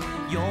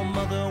 Your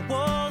mother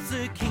was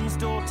a king's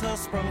daughter,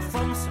 sprung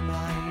from some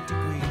high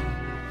degree.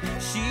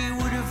 She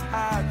would have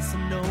had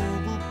some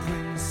noble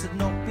prince, had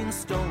not been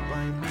stole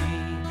by me.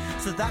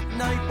 So that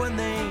night when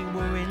they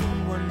were in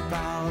one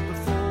bower,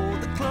 before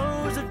the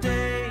close of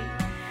day,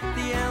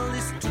 the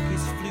eldest took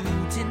his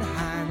flute in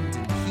hand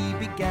and he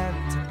began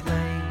to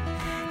play.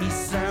 He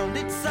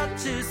sounded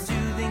such a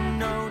soothing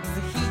note,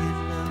 for he had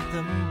learnt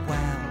them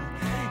well.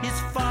 His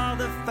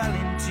father fell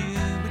into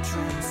a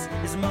trance,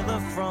 his mother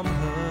from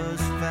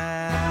hers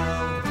fell.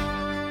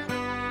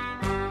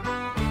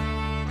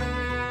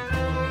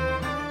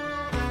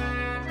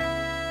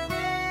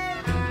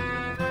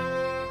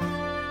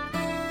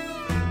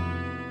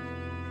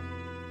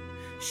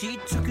 She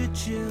took her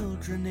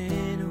children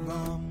in her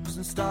arms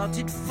and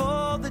started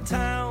for the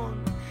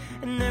town.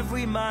 And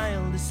every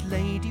mile this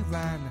lady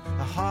ran,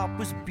 her heart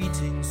was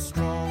beating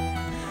strong.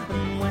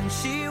 And when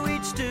she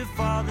reached her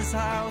father's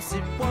house,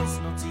 it was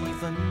not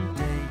even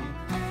day,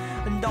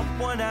 and not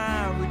 1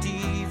 hour had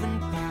even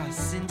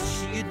passed since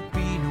she had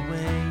been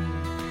away.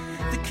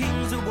 The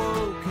king's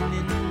awoken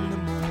in the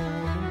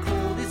morn and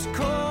called his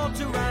court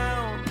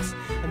around,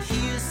 and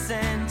he has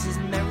sent his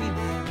merry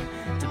men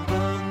to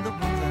burn the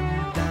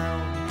woodland down.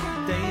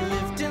 They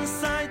lived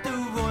inside the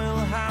royal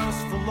house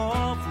full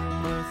of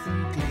mirth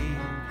and glee.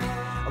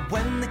 And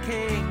when the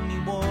king he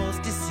was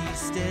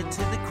deceased, heir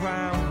to the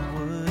crown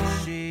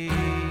was she.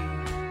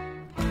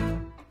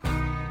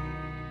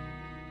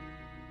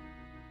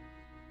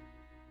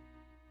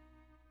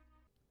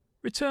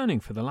 Returning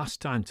for the last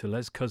time to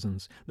Les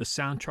Cousins, the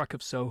soundtrack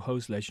of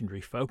Soho's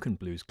legendary folk and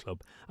blues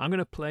club, I'm going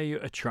to play you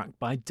a track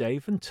by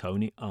Dave and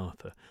Tony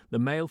Arthur. The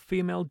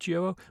male-female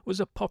duo was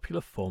a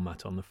popular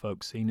format on the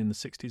folk scene in the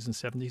 60s and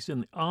 70s,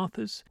 and the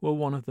Arthurs were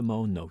one of the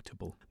more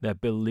notable. Their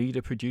Bill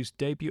Leader-produced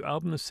debut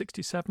album of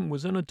 '67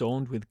 was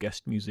unadorned with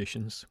guest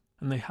musicians,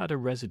 and they had a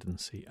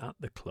residency at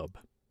the club.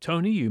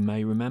 Tony, you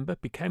may remember,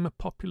 became a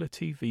popular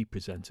TV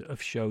presenter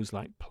of shows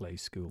like Play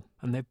School,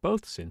 and they've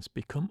both since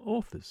become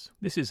authors.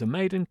 This is A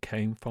Maiden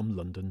Came from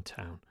London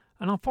Town,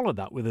 and I'll follow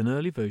that with an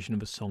early version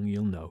of a song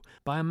you'll know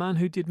by a man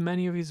who did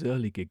many of his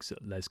early gigs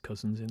at Les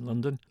Cousins in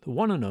London, the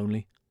one and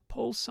only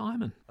Paul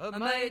Simon. A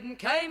maiden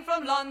came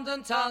from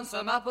London town,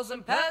 some apples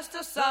and pears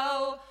to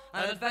sell.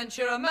 An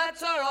adventurer met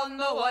her on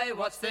the way,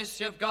 what's this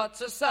you've got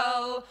to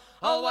sell?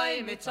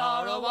 Away, me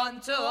tara,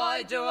 1, 2,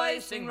 I do a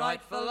sing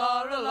right for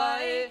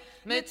Lorelei.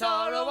 Me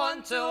tara,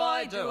 1, 2,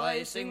 I do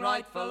a sing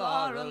right for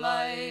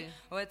Lorelei.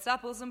 Oh, it's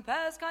apples and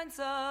pears, kind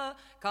sir,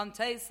 come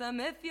taste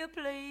them if you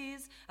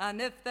please. And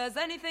if there's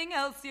anything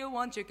else you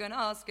want, you can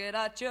ask it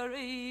at your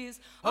ease.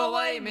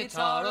 Away, me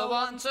tara,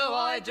 1, 2,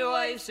 I do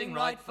a sing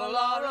right for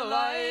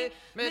Lorelei.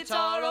 Me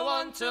tara,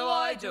 1, 2,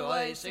 I do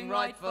a sing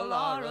right for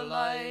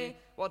Lorelei.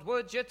 What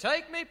would you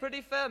take me, pretty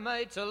fair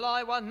maid, to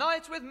lie one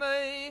night with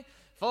me?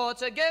 For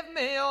to give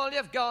me all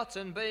you've got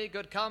and be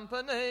good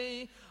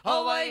company.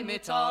 Away, me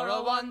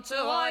tara, 1, 2,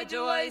 I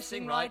do a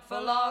sing right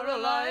for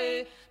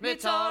Lorelei. Me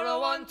tara,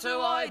 1, 2,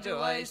 I do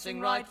a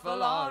sing right for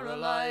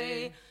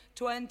Lorelei.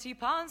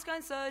 £20,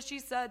 kind sir, she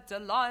said, to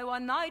lie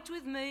one night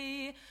with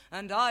me,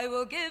 and I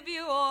will give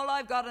you all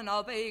I've got and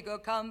I'll be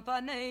good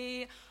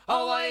company.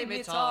 Away,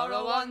 me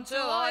tara, 1, 2,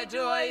 I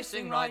do a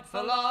sing right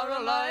for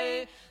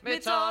Lorelei. Me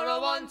tara,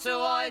 1, 2,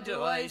 I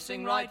do a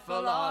sing right for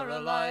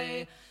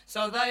Lorelei.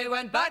 So they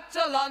went back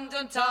to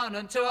London town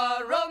and to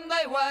her room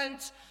they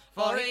went.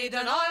 For he'd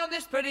an eye on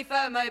this pretty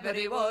fair maid, but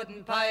he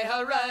wouldn't pay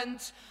her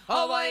rent.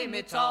 Away,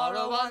 me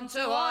tara, 1, 2,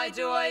 I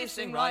do a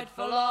sing right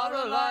for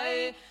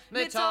Lorelei.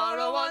 Me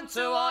tara, 1,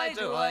 2, I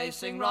do a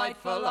sing right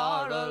for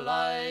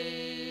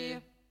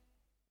Lorelei.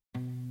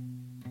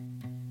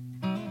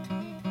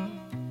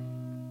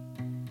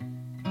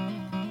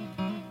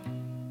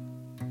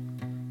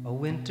 A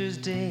winter's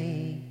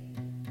day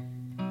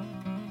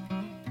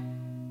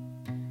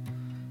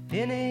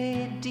in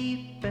a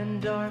deep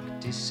and dark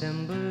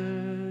December,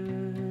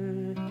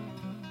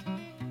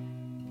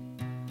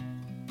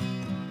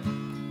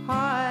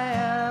 I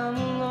am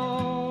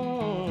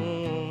alone,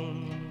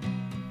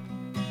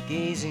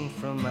 gazing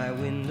from my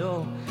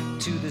window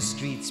to the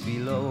streets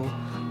below,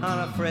 on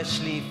a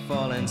freshly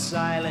fallen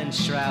silent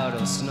shroud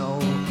of snow.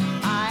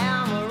 I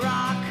am a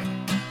rock,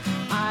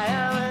 I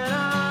am an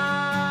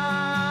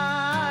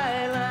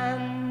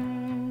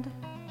island.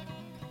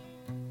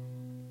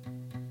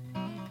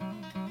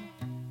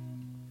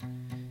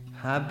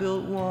 I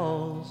built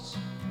walls,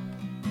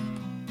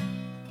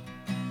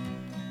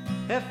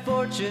 a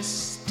fortress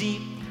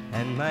steep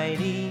and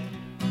mighty,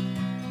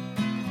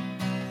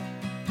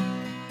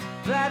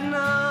 that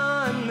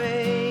none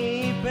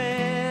may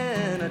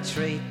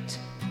penetrate.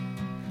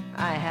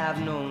 I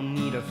have no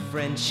need of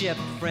friendship,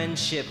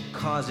 friendship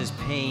causes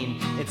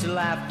pain. It's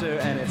laughter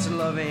and it's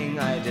loving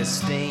I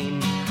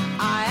disdain.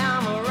 I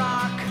am a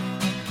rock,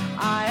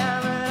 I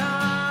am an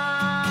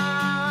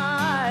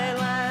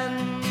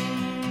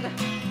island.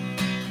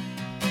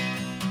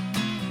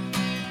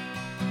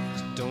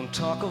 Don't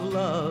talk of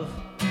love.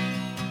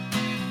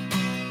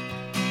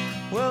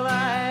 Well,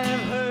 I've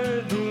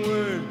heard the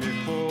word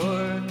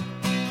before.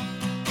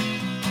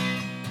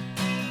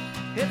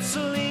 It's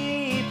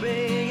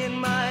sleeping in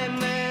my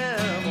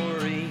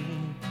memory,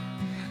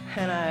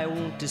 and I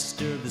won't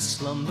disturb the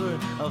slumber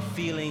of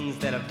feelings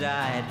that have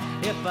died.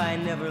 If I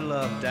never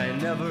loved, I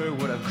never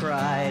would have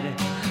cried.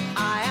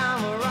 I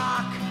am a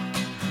rock,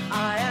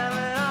 I am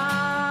an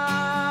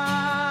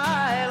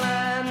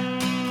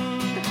island.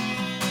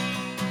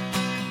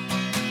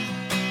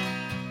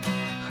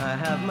 I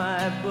have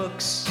my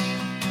books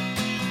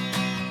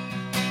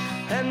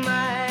and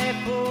my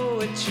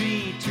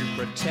poetry to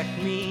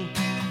protect me.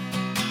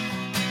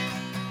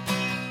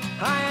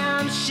 I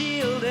am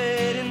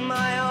shielded in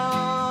my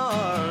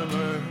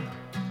armor,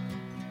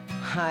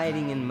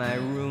 hiding in my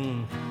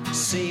room,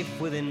 safe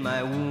within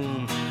my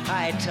womb.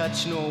 I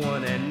touch no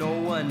one and no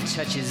one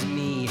touches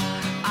me.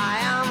 I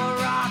am a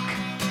rock,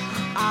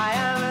 I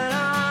am an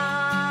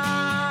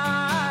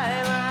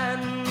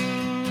island.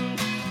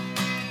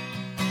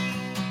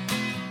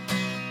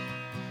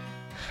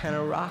 And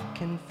a rock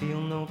can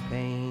feel no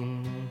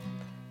pain,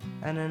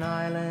 and an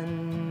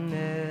island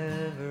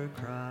never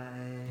cries.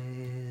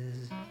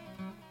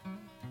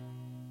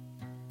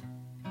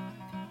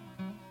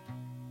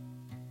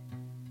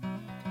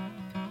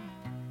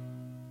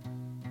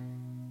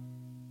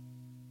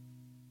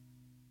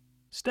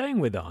 Staying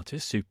with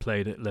artists who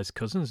played at Les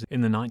Cousins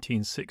in the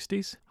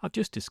 1960s, I've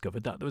just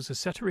discovered that there was a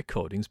set of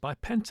recordings by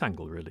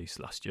Pentangle released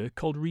last year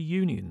called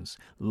Reunions,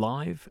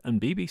 Live and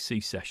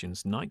BBC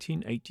Sessions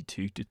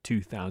 1982 to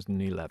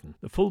 2011.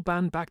 The full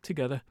band back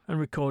together and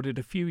recorded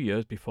a few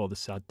years before the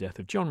sad death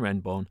of John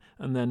Renbourn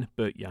and then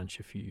Bert Jansch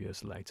a few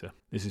years later.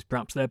 This is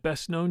perhaps their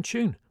best known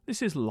tune.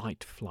 This is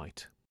Light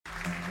Flight.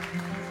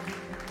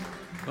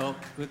 Well,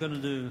 we're going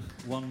to do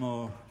one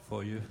more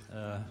for you.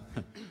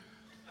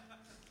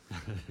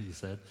 You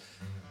said.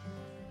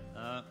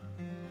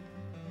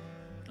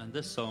 And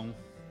this song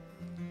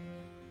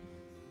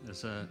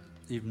is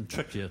even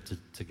trickier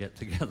to get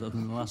together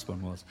than the last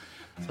one was.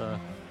 So,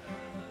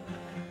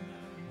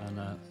 and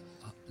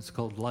it's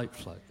called Light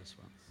Flight, this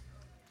one.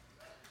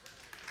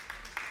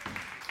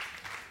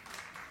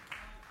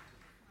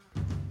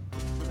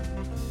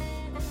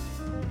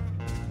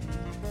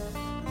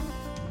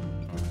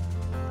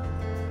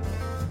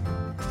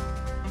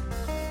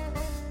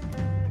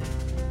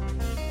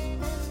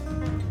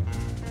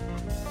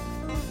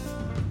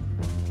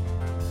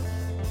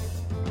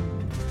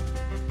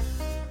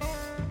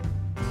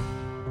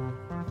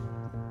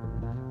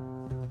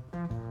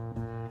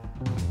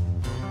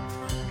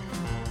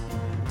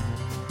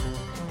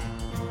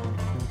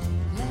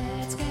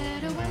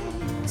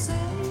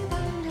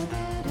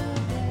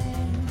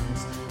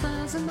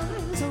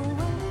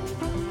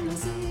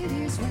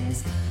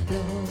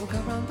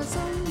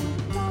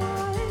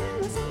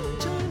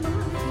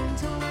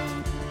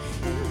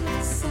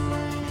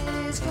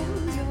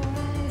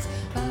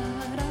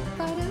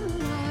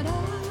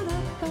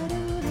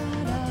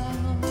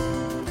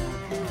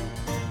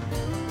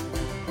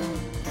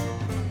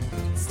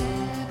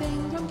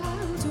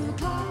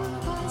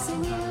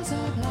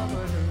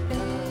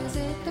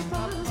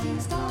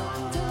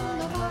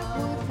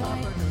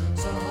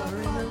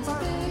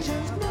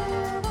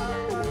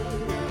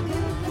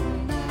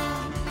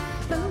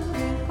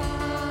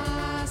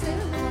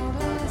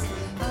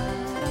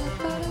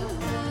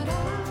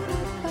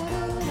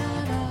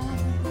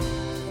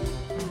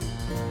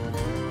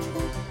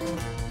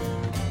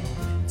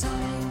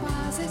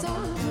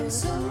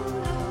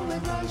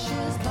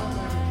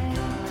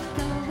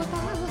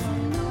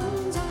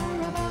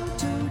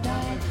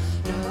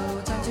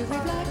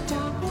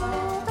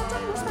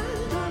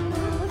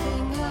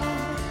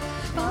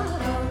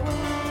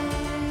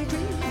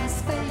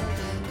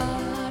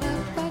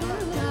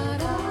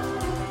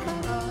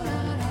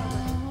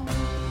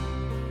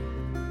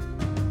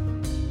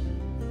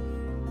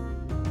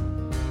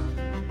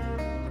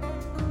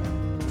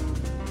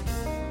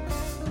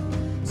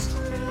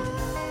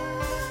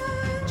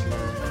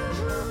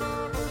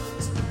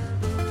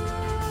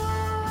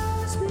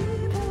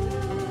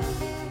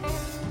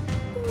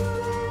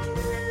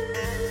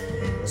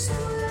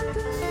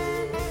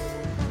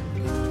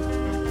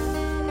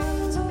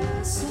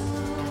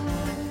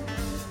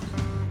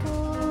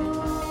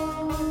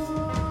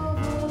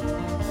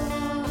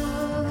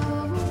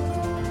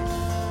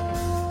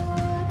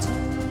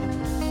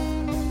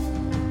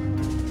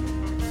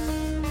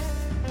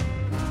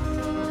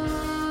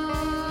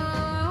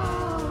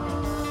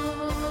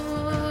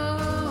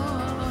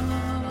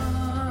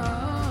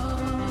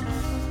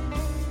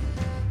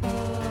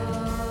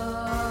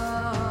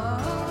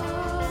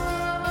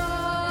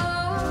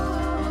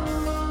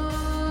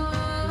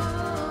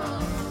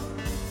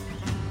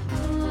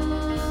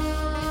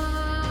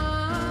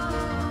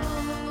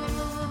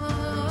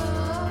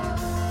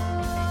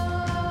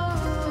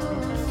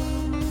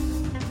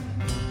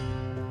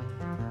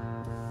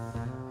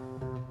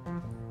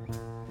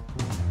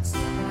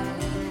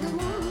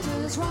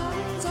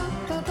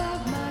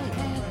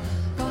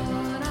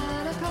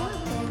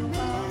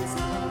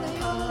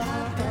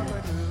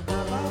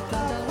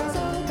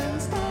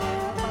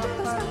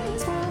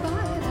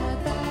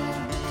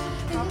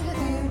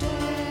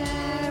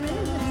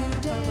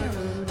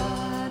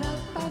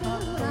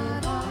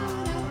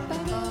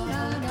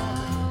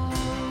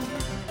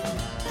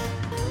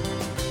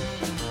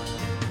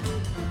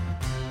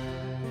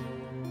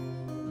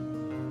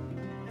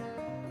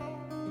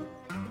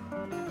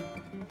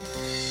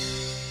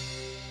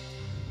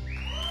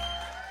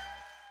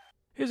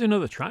 Here's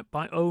another track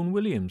by Owen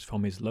Williams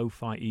from his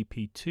Lo-Fi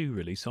EP2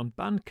 release on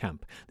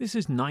Bandcamp. This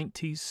is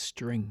 90s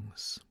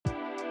Strings.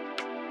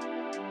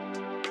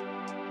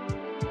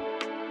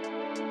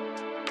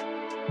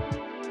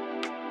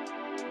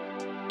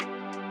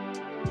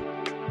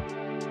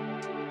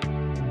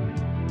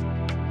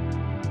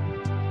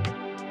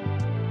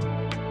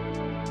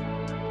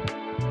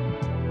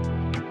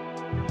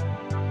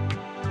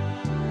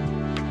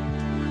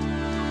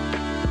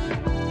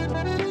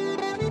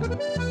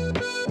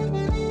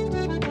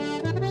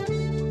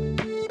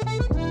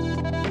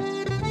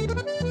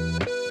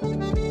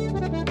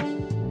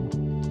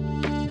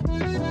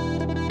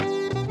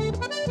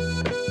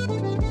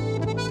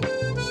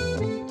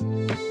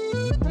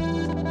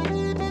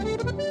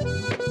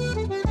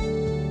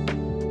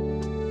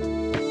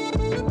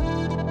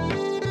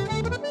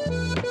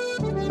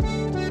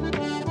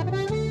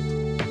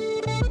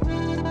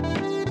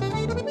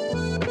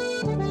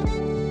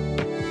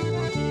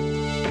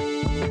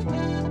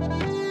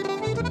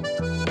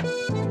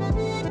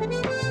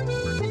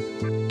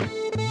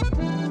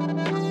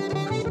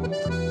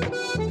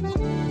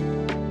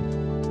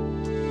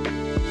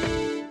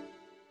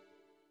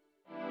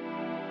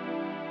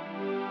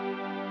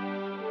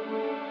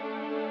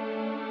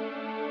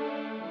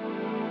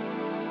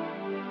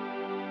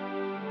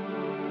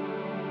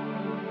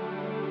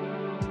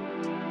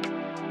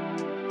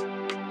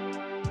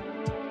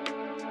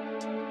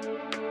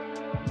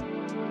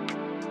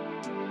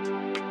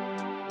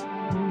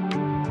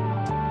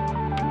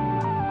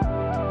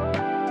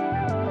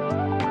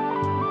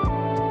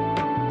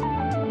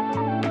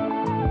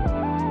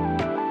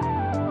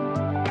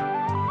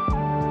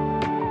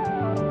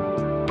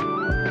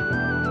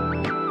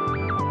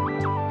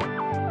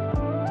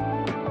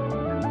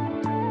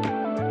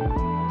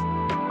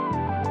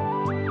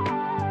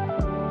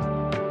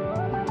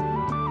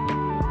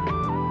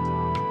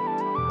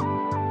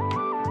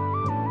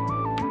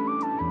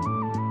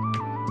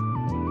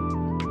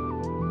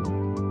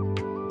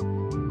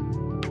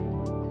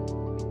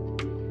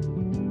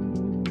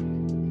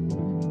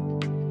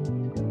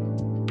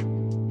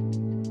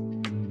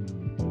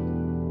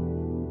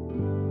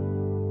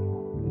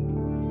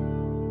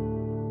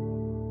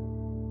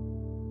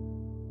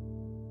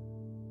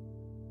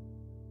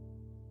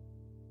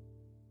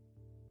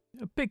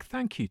 big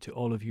thank you to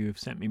all of you who've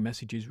sent me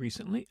messages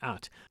recently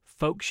at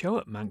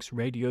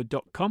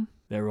folkshow@manxradio.com.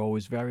 They're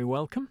always very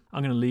welcome.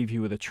 I'm going to leave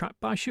you with a track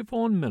by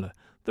Siobhan Miller,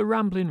 The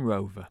Ramblin'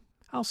 Rover.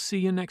 I'll see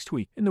you next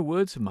week. In the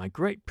words of my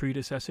great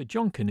predecessor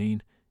John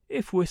Caneen,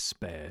 if we're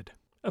spared.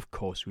 Of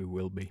course we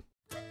will be.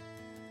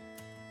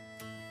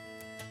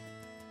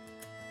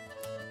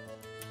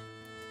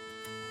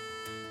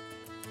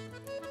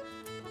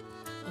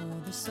 Oh,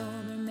 there's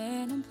sober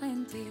men in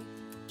plenty,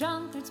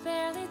 drunkards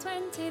barely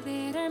 20.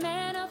 There are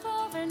men of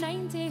over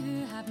 90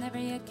 who have never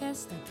yet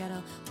kissed their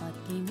kettle. But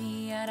give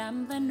me a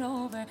rambling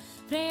over,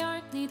 frae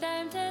Orkney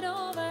down to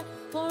Dover,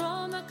 we're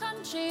all the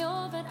country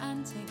over,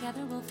 and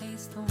together we'll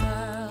face the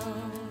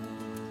world.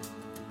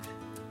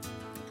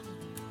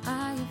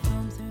 I have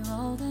roamed through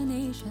all the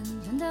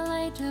nations, in the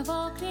light of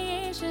all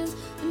creations,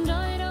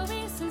 enjoyed a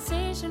wee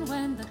sensation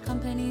when the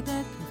company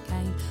did prove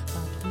kind.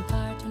 But when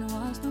parting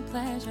was no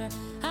pleasure,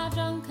 I've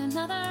drunk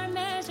another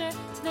measure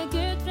to the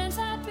good friends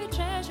that we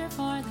treasure,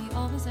 for they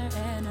always are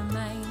in our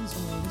minds.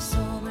 Oh, the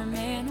sober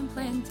men in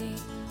plenty,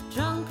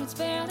 drunkards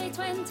barely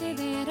 20.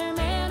 There are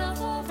men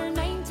of over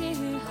 90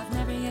 who have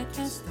never yet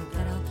kissed their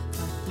kettle.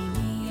 But we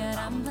me a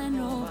rambling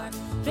over,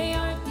 they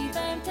aren't we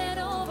down it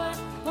over,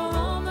 we're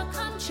all the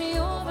country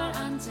over,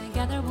 and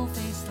together we'll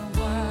face the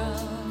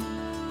world.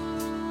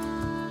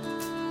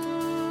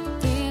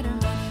 There are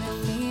many that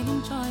feel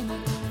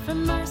enjoyment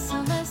from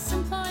merciless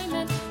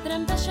employment, that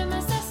ambition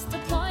resists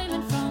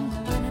deployment from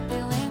the minute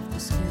they left the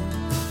school.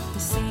 They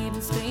save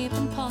and scrape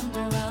and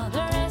ponder while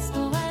the rest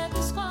go out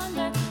to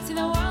squander, see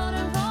the world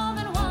evolve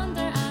and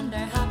wander, and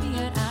are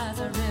happier as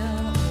a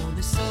rule. Oh,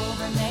 the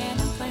sober men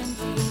in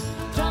plenty,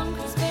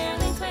 drunkards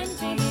barely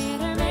 20.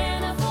 There are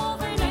men of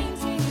over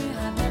 90 who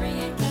have never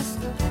yet kissed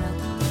the kettle.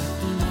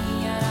 Give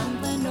me a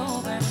rambling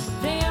over,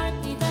 they aren't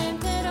me down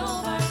it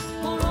over,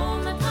 we'll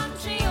roam the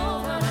country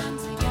over, and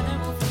together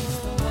we'll face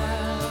the world.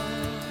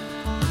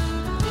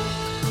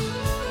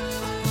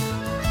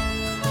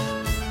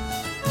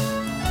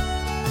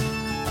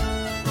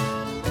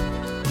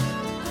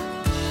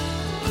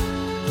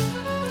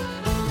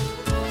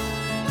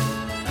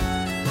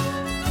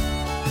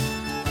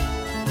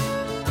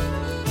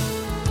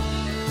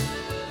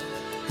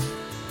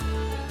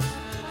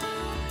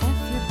 If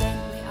you're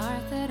bent with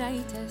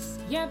arthritis,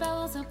 your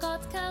bowels have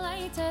got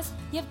colitis,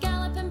 you've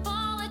galloping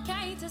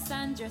bronchitis,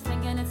 and you're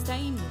thinking it's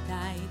time you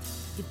died.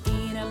 You've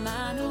been a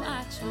man who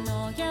action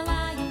all your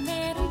life, you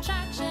made him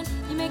traction.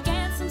 You may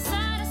get some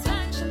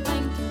satisfaction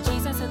thinking,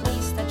 Jesus, at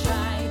least I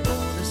tried.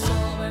 Oh, the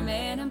sober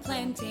men in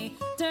plenty,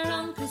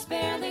 drunkards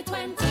barely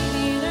 20.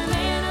 There are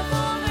men of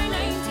over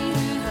 90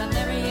 who have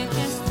never yet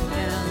kissed the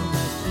girl.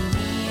 Give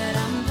me a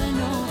rambling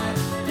over,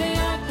 they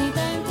aren't me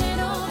down it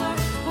over,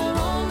 we'll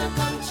roam the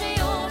country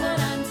over,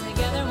 and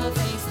together we'll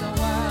face the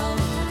world.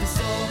 The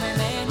sober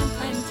men in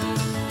plenty,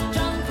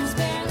 drunkards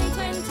barely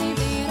 20.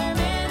 There are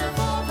men of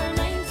over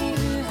 90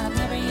 who have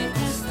never yet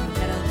kissed the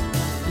girl.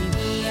 Give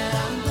me a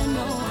rambling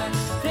over,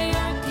 they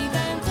aren't me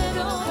down it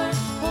over,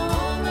 we'll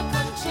roam the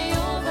country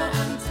over,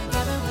 and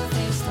together we'll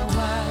face the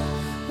world.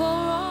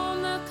 We'll roam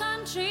the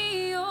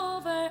country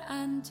over,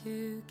 and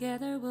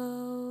together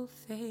we'll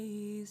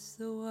face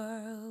the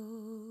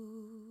world.